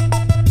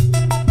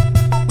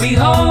 we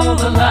hold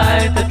the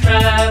light that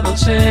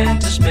travels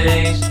into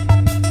space,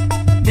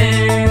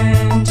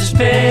 into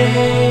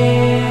space.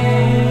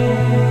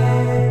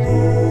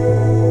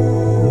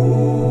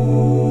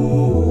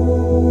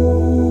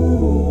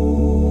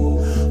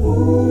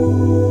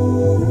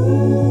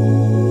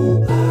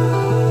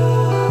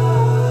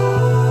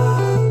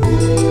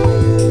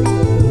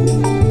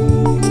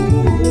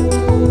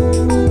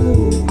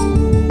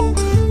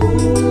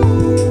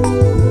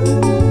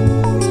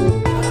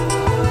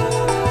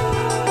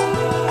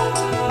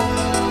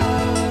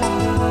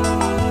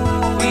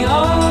 We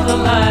hold the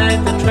light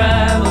that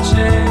travels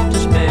into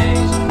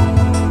space.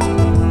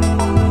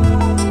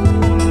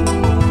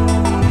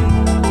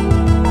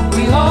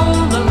 We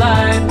hold the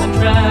light that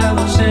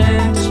travels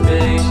into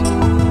space.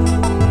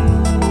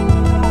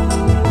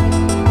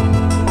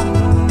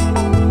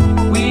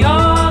 We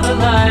are the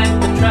light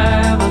that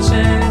travels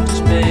into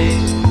space.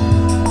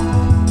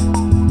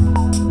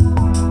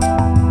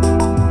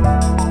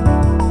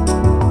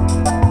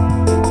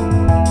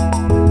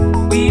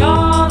 We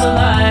are the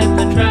light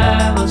that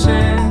travels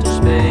into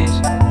space.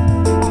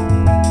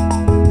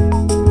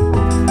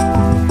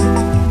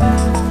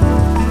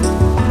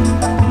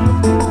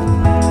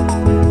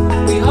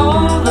 We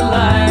hold the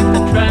light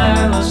that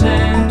travels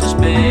into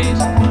space.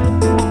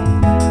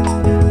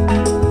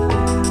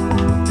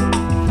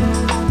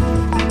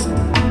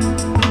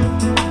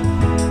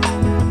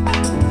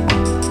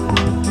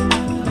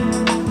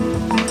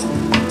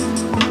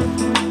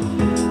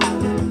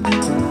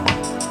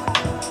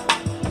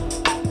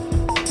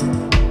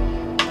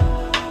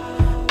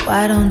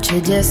 Why don't you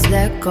just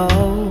let go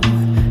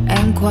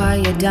and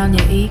quiet down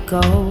your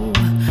ego?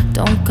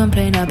 Don't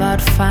complain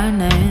about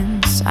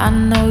finance. I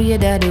know your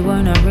daddy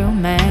weren't a real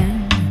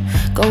man.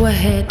 Go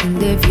ahead and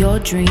live your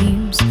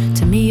dreams.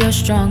 To me, you're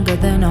stronger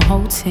than a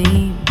whole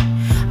team.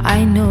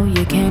 I know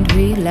you can't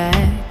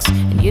relax,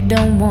 and you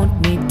don't want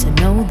me to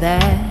know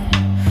that.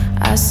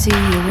 I see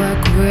you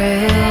work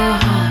real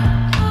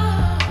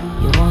hard.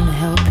 You wanna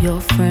help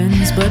your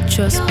friends, but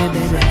trust me,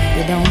 baby,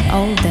 you don't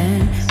owe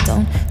them.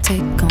 Don't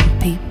take on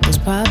people's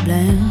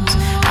problems.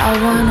 I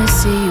wanna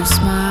see you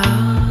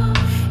smile,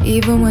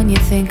 even when you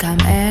think I'm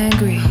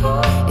angry.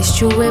 It's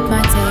true, it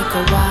might take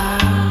a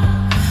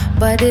while,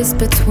 but it's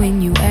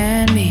between you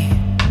and me.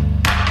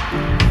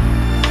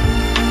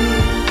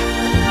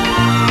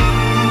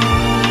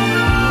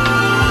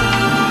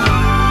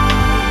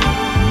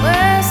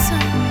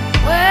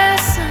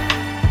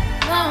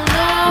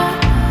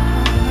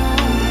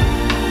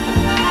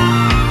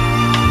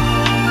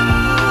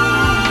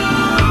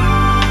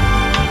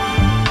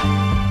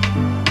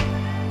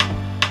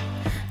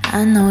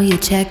 I know you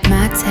check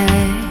my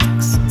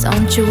texts.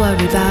 Don't you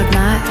worry about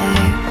my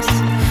ex.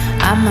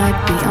 I might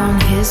be on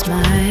his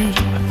mind,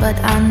 but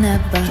I'll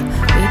never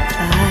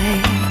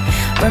reply.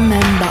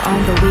 Remember on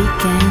the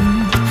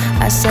weekend,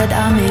 I said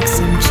I'll make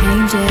some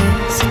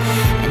changes,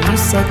 and you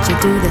said you'd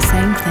do the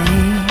same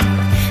thing.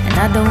 And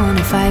I don't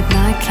wanna fight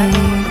my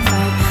king.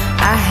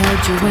 I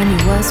held you when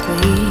you was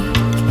weak.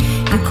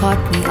 You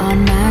caught me on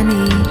my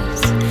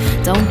knees.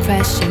 Don't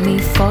pressure me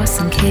for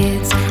some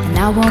kids, and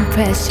I won't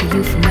pressure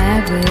you for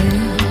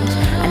marriage.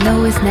 I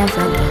know it's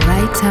never the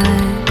right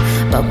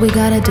time, but we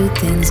gotta do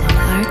things on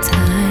our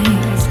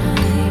time.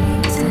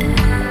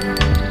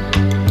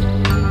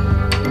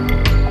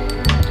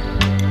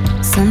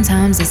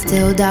 Sometimes I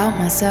still doubt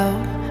myself,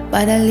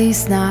 but at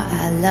least now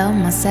I love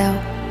myself.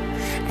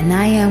 And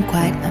I am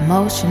quite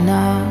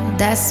emotional,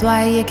 that's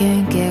why you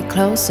can't get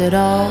close at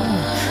all.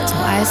 So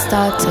I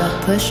start to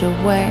push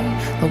away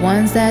the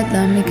ones that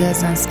love me,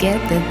 cause I'm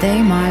scared that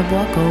they might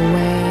walk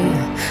away.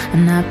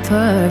 I'm not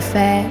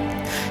perfect,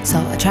 so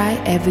I try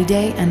every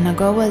day and I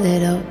grow a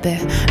little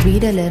bit.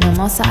 Read a little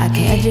more so I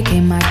can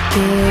educate my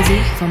kids,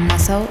 eat from my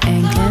soul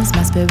and cleanse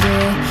my spirit.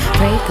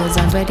 Pray cause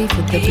I'm ready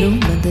for the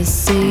bloom of the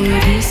city,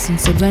 and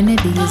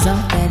serenity is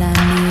all that I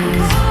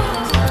need.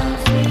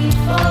 Sometimes we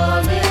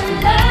fall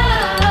in love.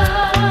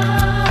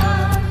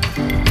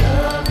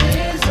 Love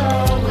is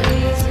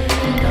always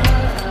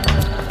enough.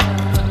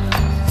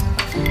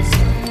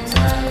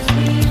 Sometimes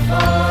we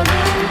fall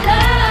in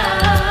love.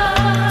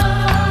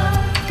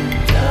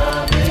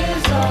 Love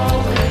is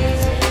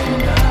always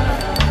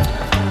enough.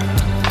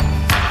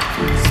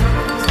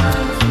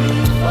 Sometimes we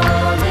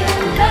fall in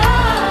love.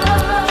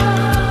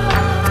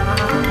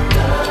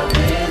 Love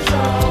is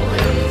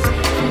always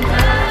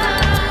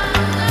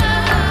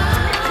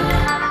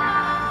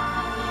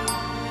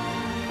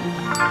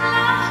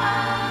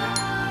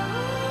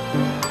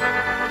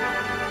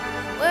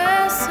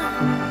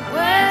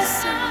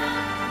Wilson,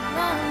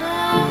 no, no,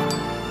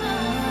 no.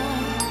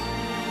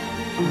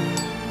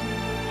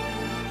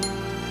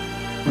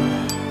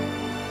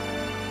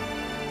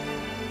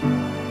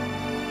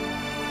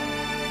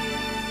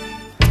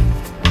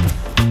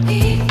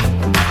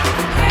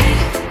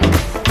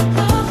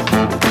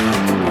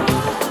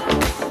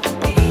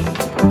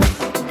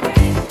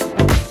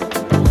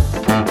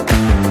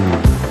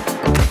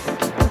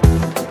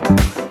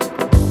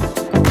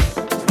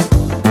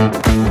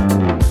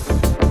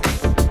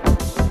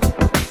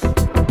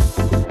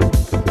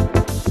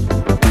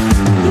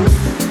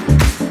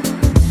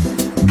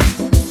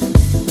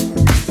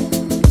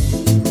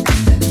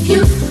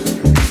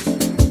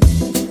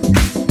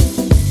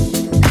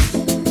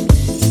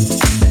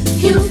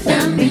 You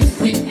and me,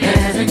 we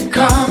had in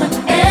common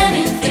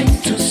anything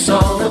to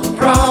solve a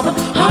problem.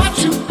 Heart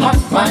to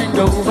heart, mind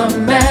over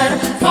matter.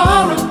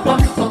 Far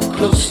apart or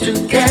close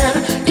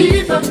together.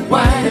 Deeper,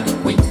 wider,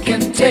 we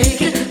can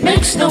take it.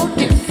 Makes no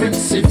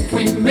difference if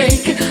we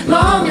make it.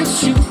 Long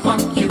as you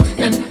want you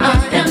and I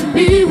and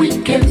me,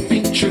 we can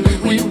be true.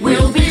 We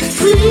will be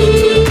free.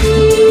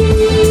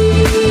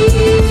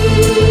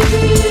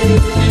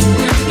 We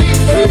will be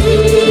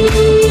free.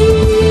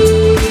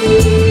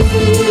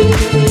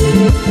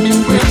 We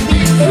will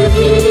be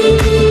free.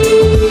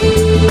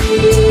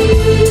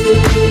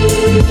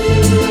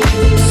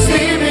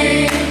 See me,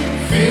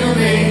 feel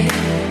me,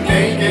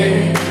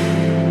 naked.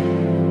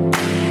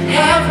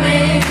 Have me,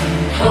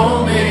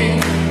 hold me,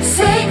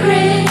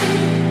 sacred.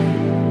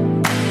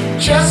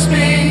 Just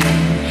be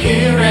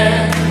here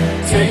and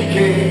take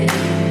it.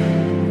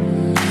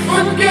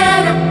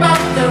 Forget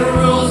about the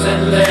rules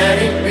and let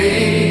it be.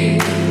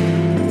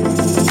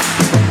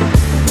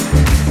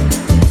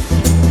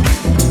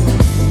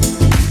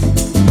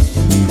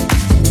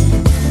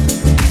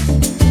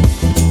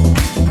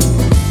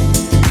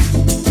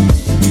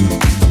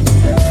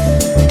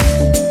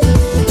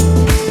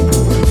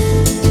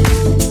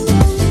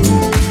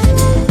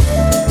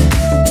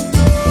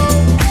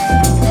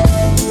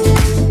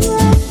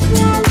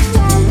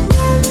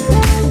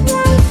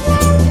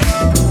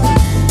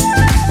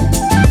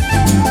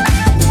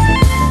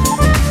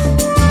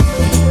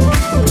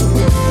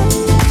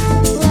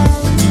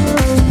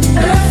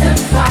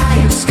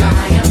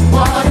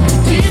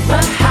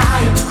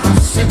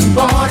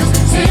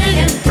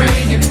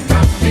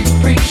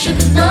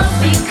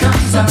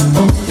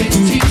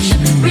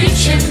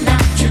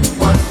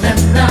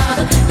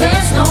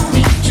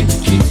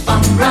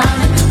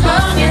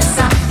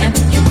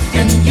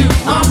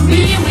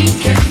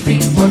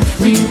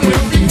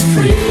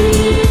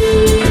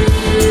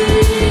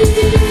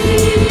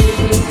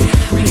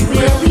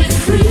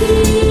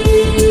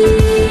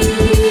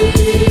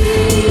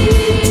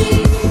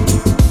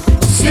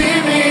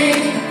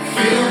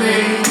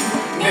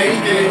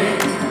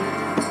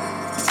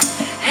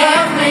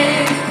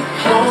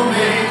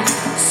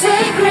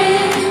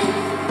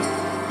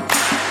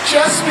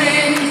 Just be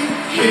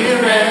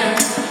here and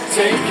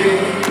take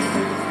it.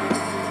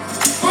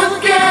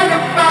 Forget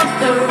about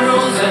the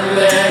rules and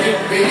let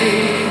it be.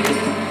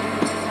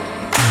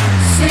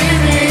 See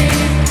me,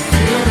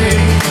 feel me,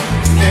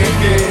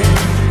 naked.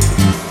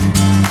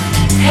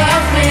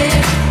 Have me,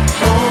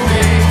 hold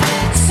me,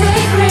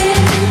 sacred.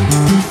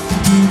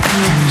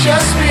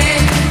 Just be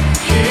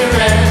here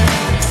and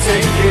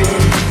take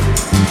it.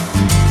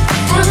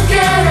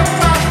 Forget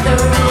about the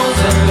rules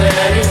and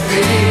let it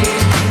be.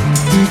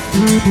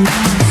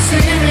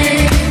 See me,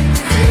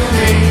 feel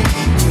me,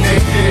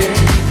 naked.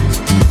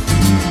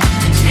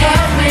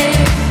 Have me,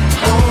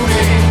 hold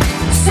me,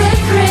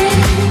 sacred.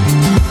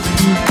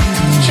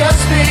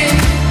 Just be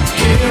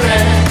here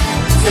and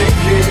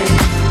take it.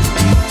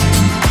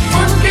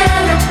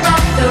 Forget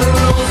about the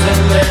rules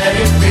and let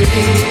it be.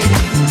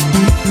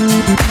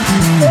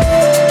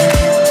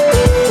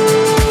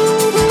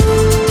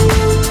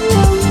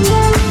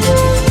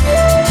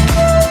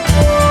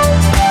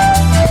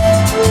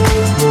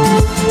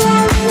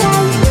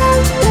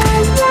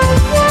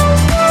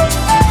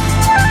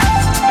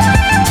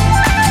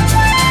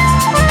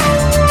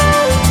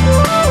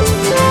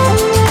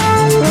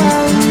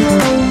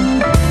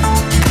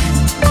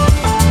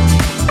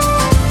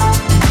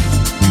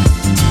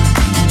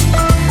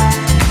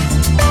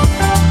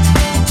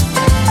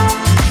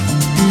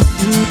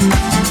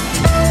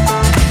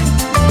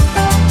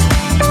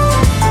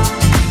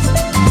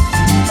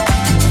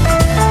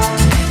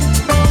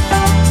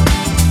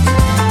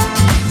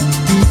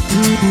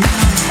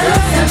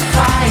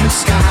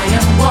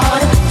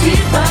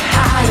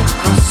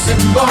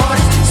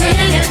 borders,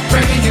 singing,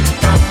 praying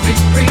from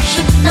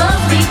vibration.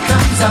 Love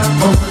becomes our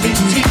only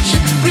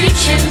teacher,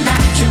 reaching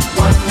out to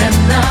one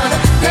another.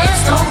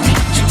 There's no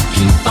need to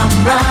keep on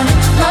running.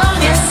 Long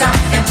as I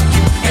am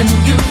you and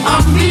you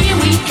are me,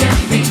 we can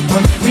be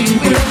one. We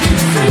will be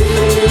free.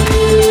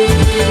 We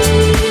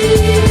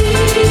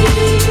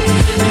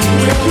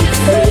will be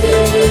free.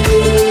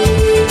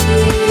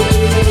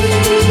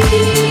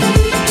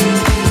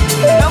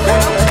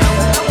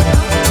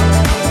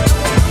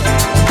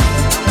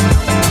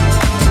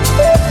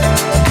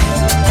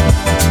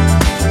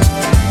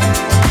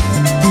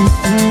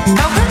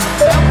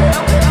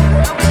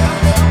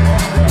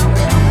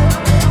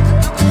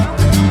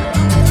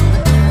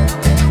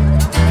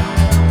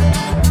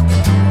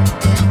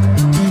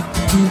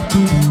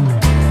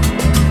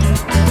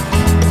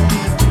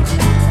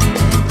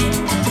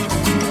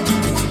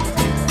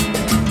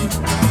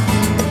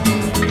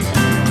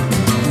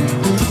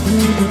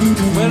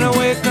 When I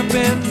wake up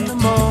in the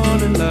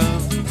morning,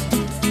 love,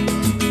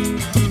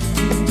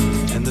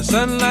 and the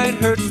sunlight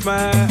hurts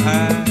my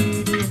eyes,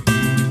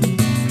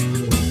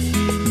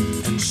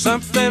 and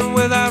something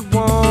without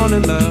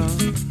warning, love,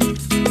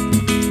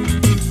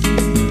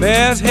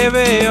 bears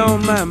heavy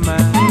on my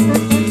mind.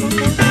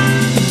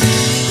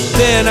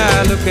 Then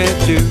I look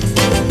at you,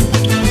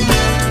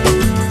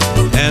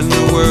 and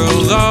the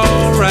world's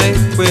alright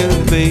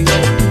with me.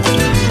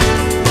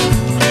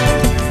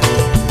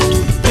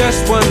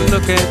 Just one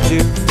look at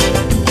you,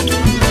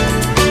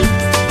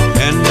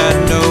 and I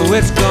know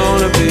it's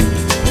gonna be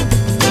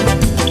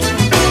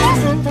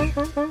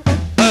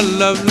a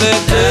lovely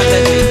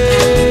day.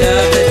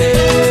 Lovely day, lovely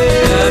day,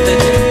 lovely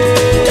day,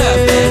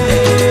 lovely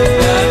day,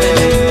 lovely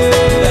day,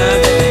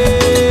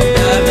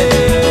 lovely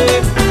day,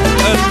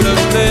 a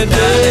lovely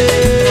day.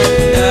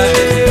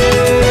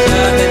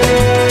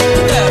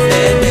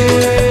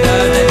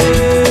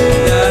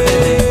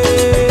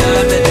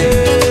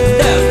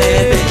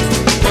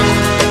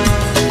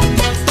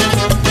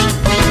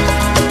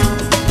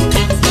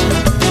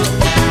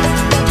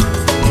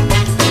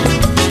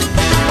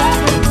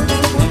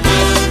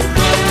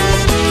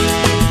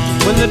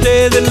 The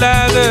day that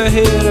lies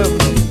ahead of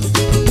me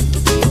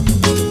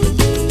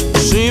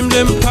seemed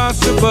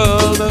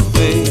impossible to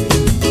face,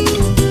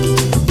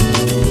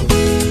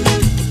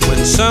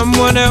 when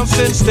someone else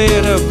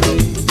instead of me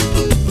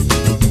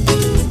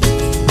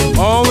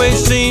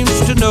always seems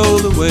to know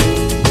the way.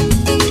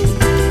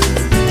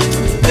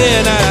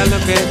 Then I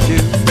look at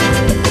you,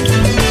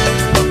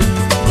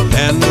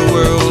 and the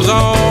world's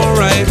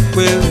alright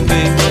with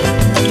me.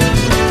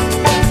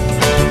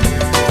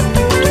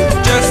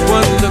 Just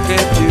one look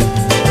at you,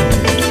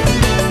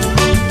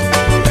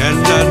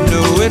 I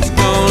know it's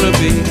gonna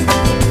be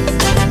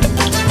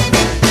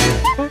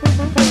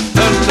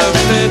a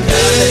lovely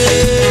day,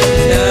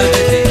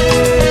 lovely day,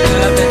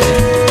 lovely day,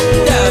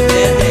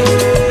 lovely day,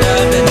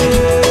 lovely day,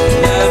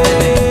 lovely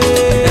day,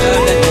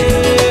 lovely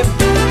day,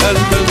 a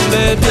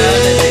lovely day,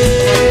 lovely day,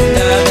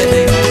 lovely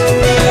day,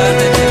 lovely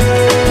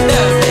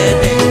day,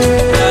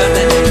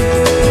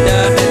 lovely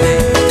day,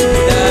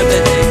 lovely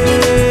day,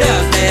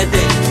 lovely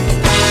day.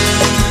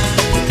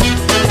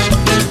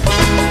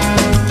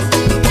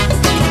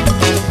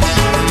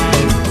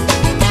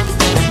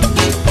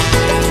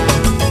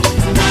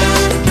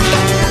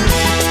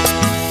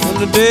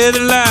 The day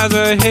that lies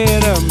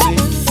ahead of me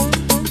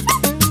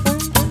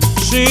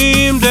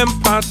seemed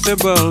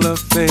impossible to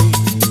face,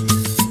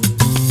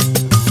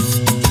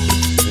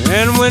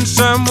 and when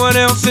someone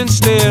else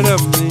instead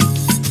of me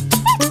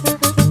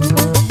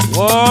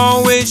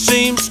always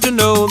seems to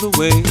know the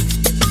way,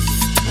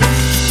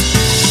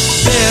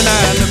 then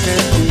I look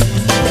at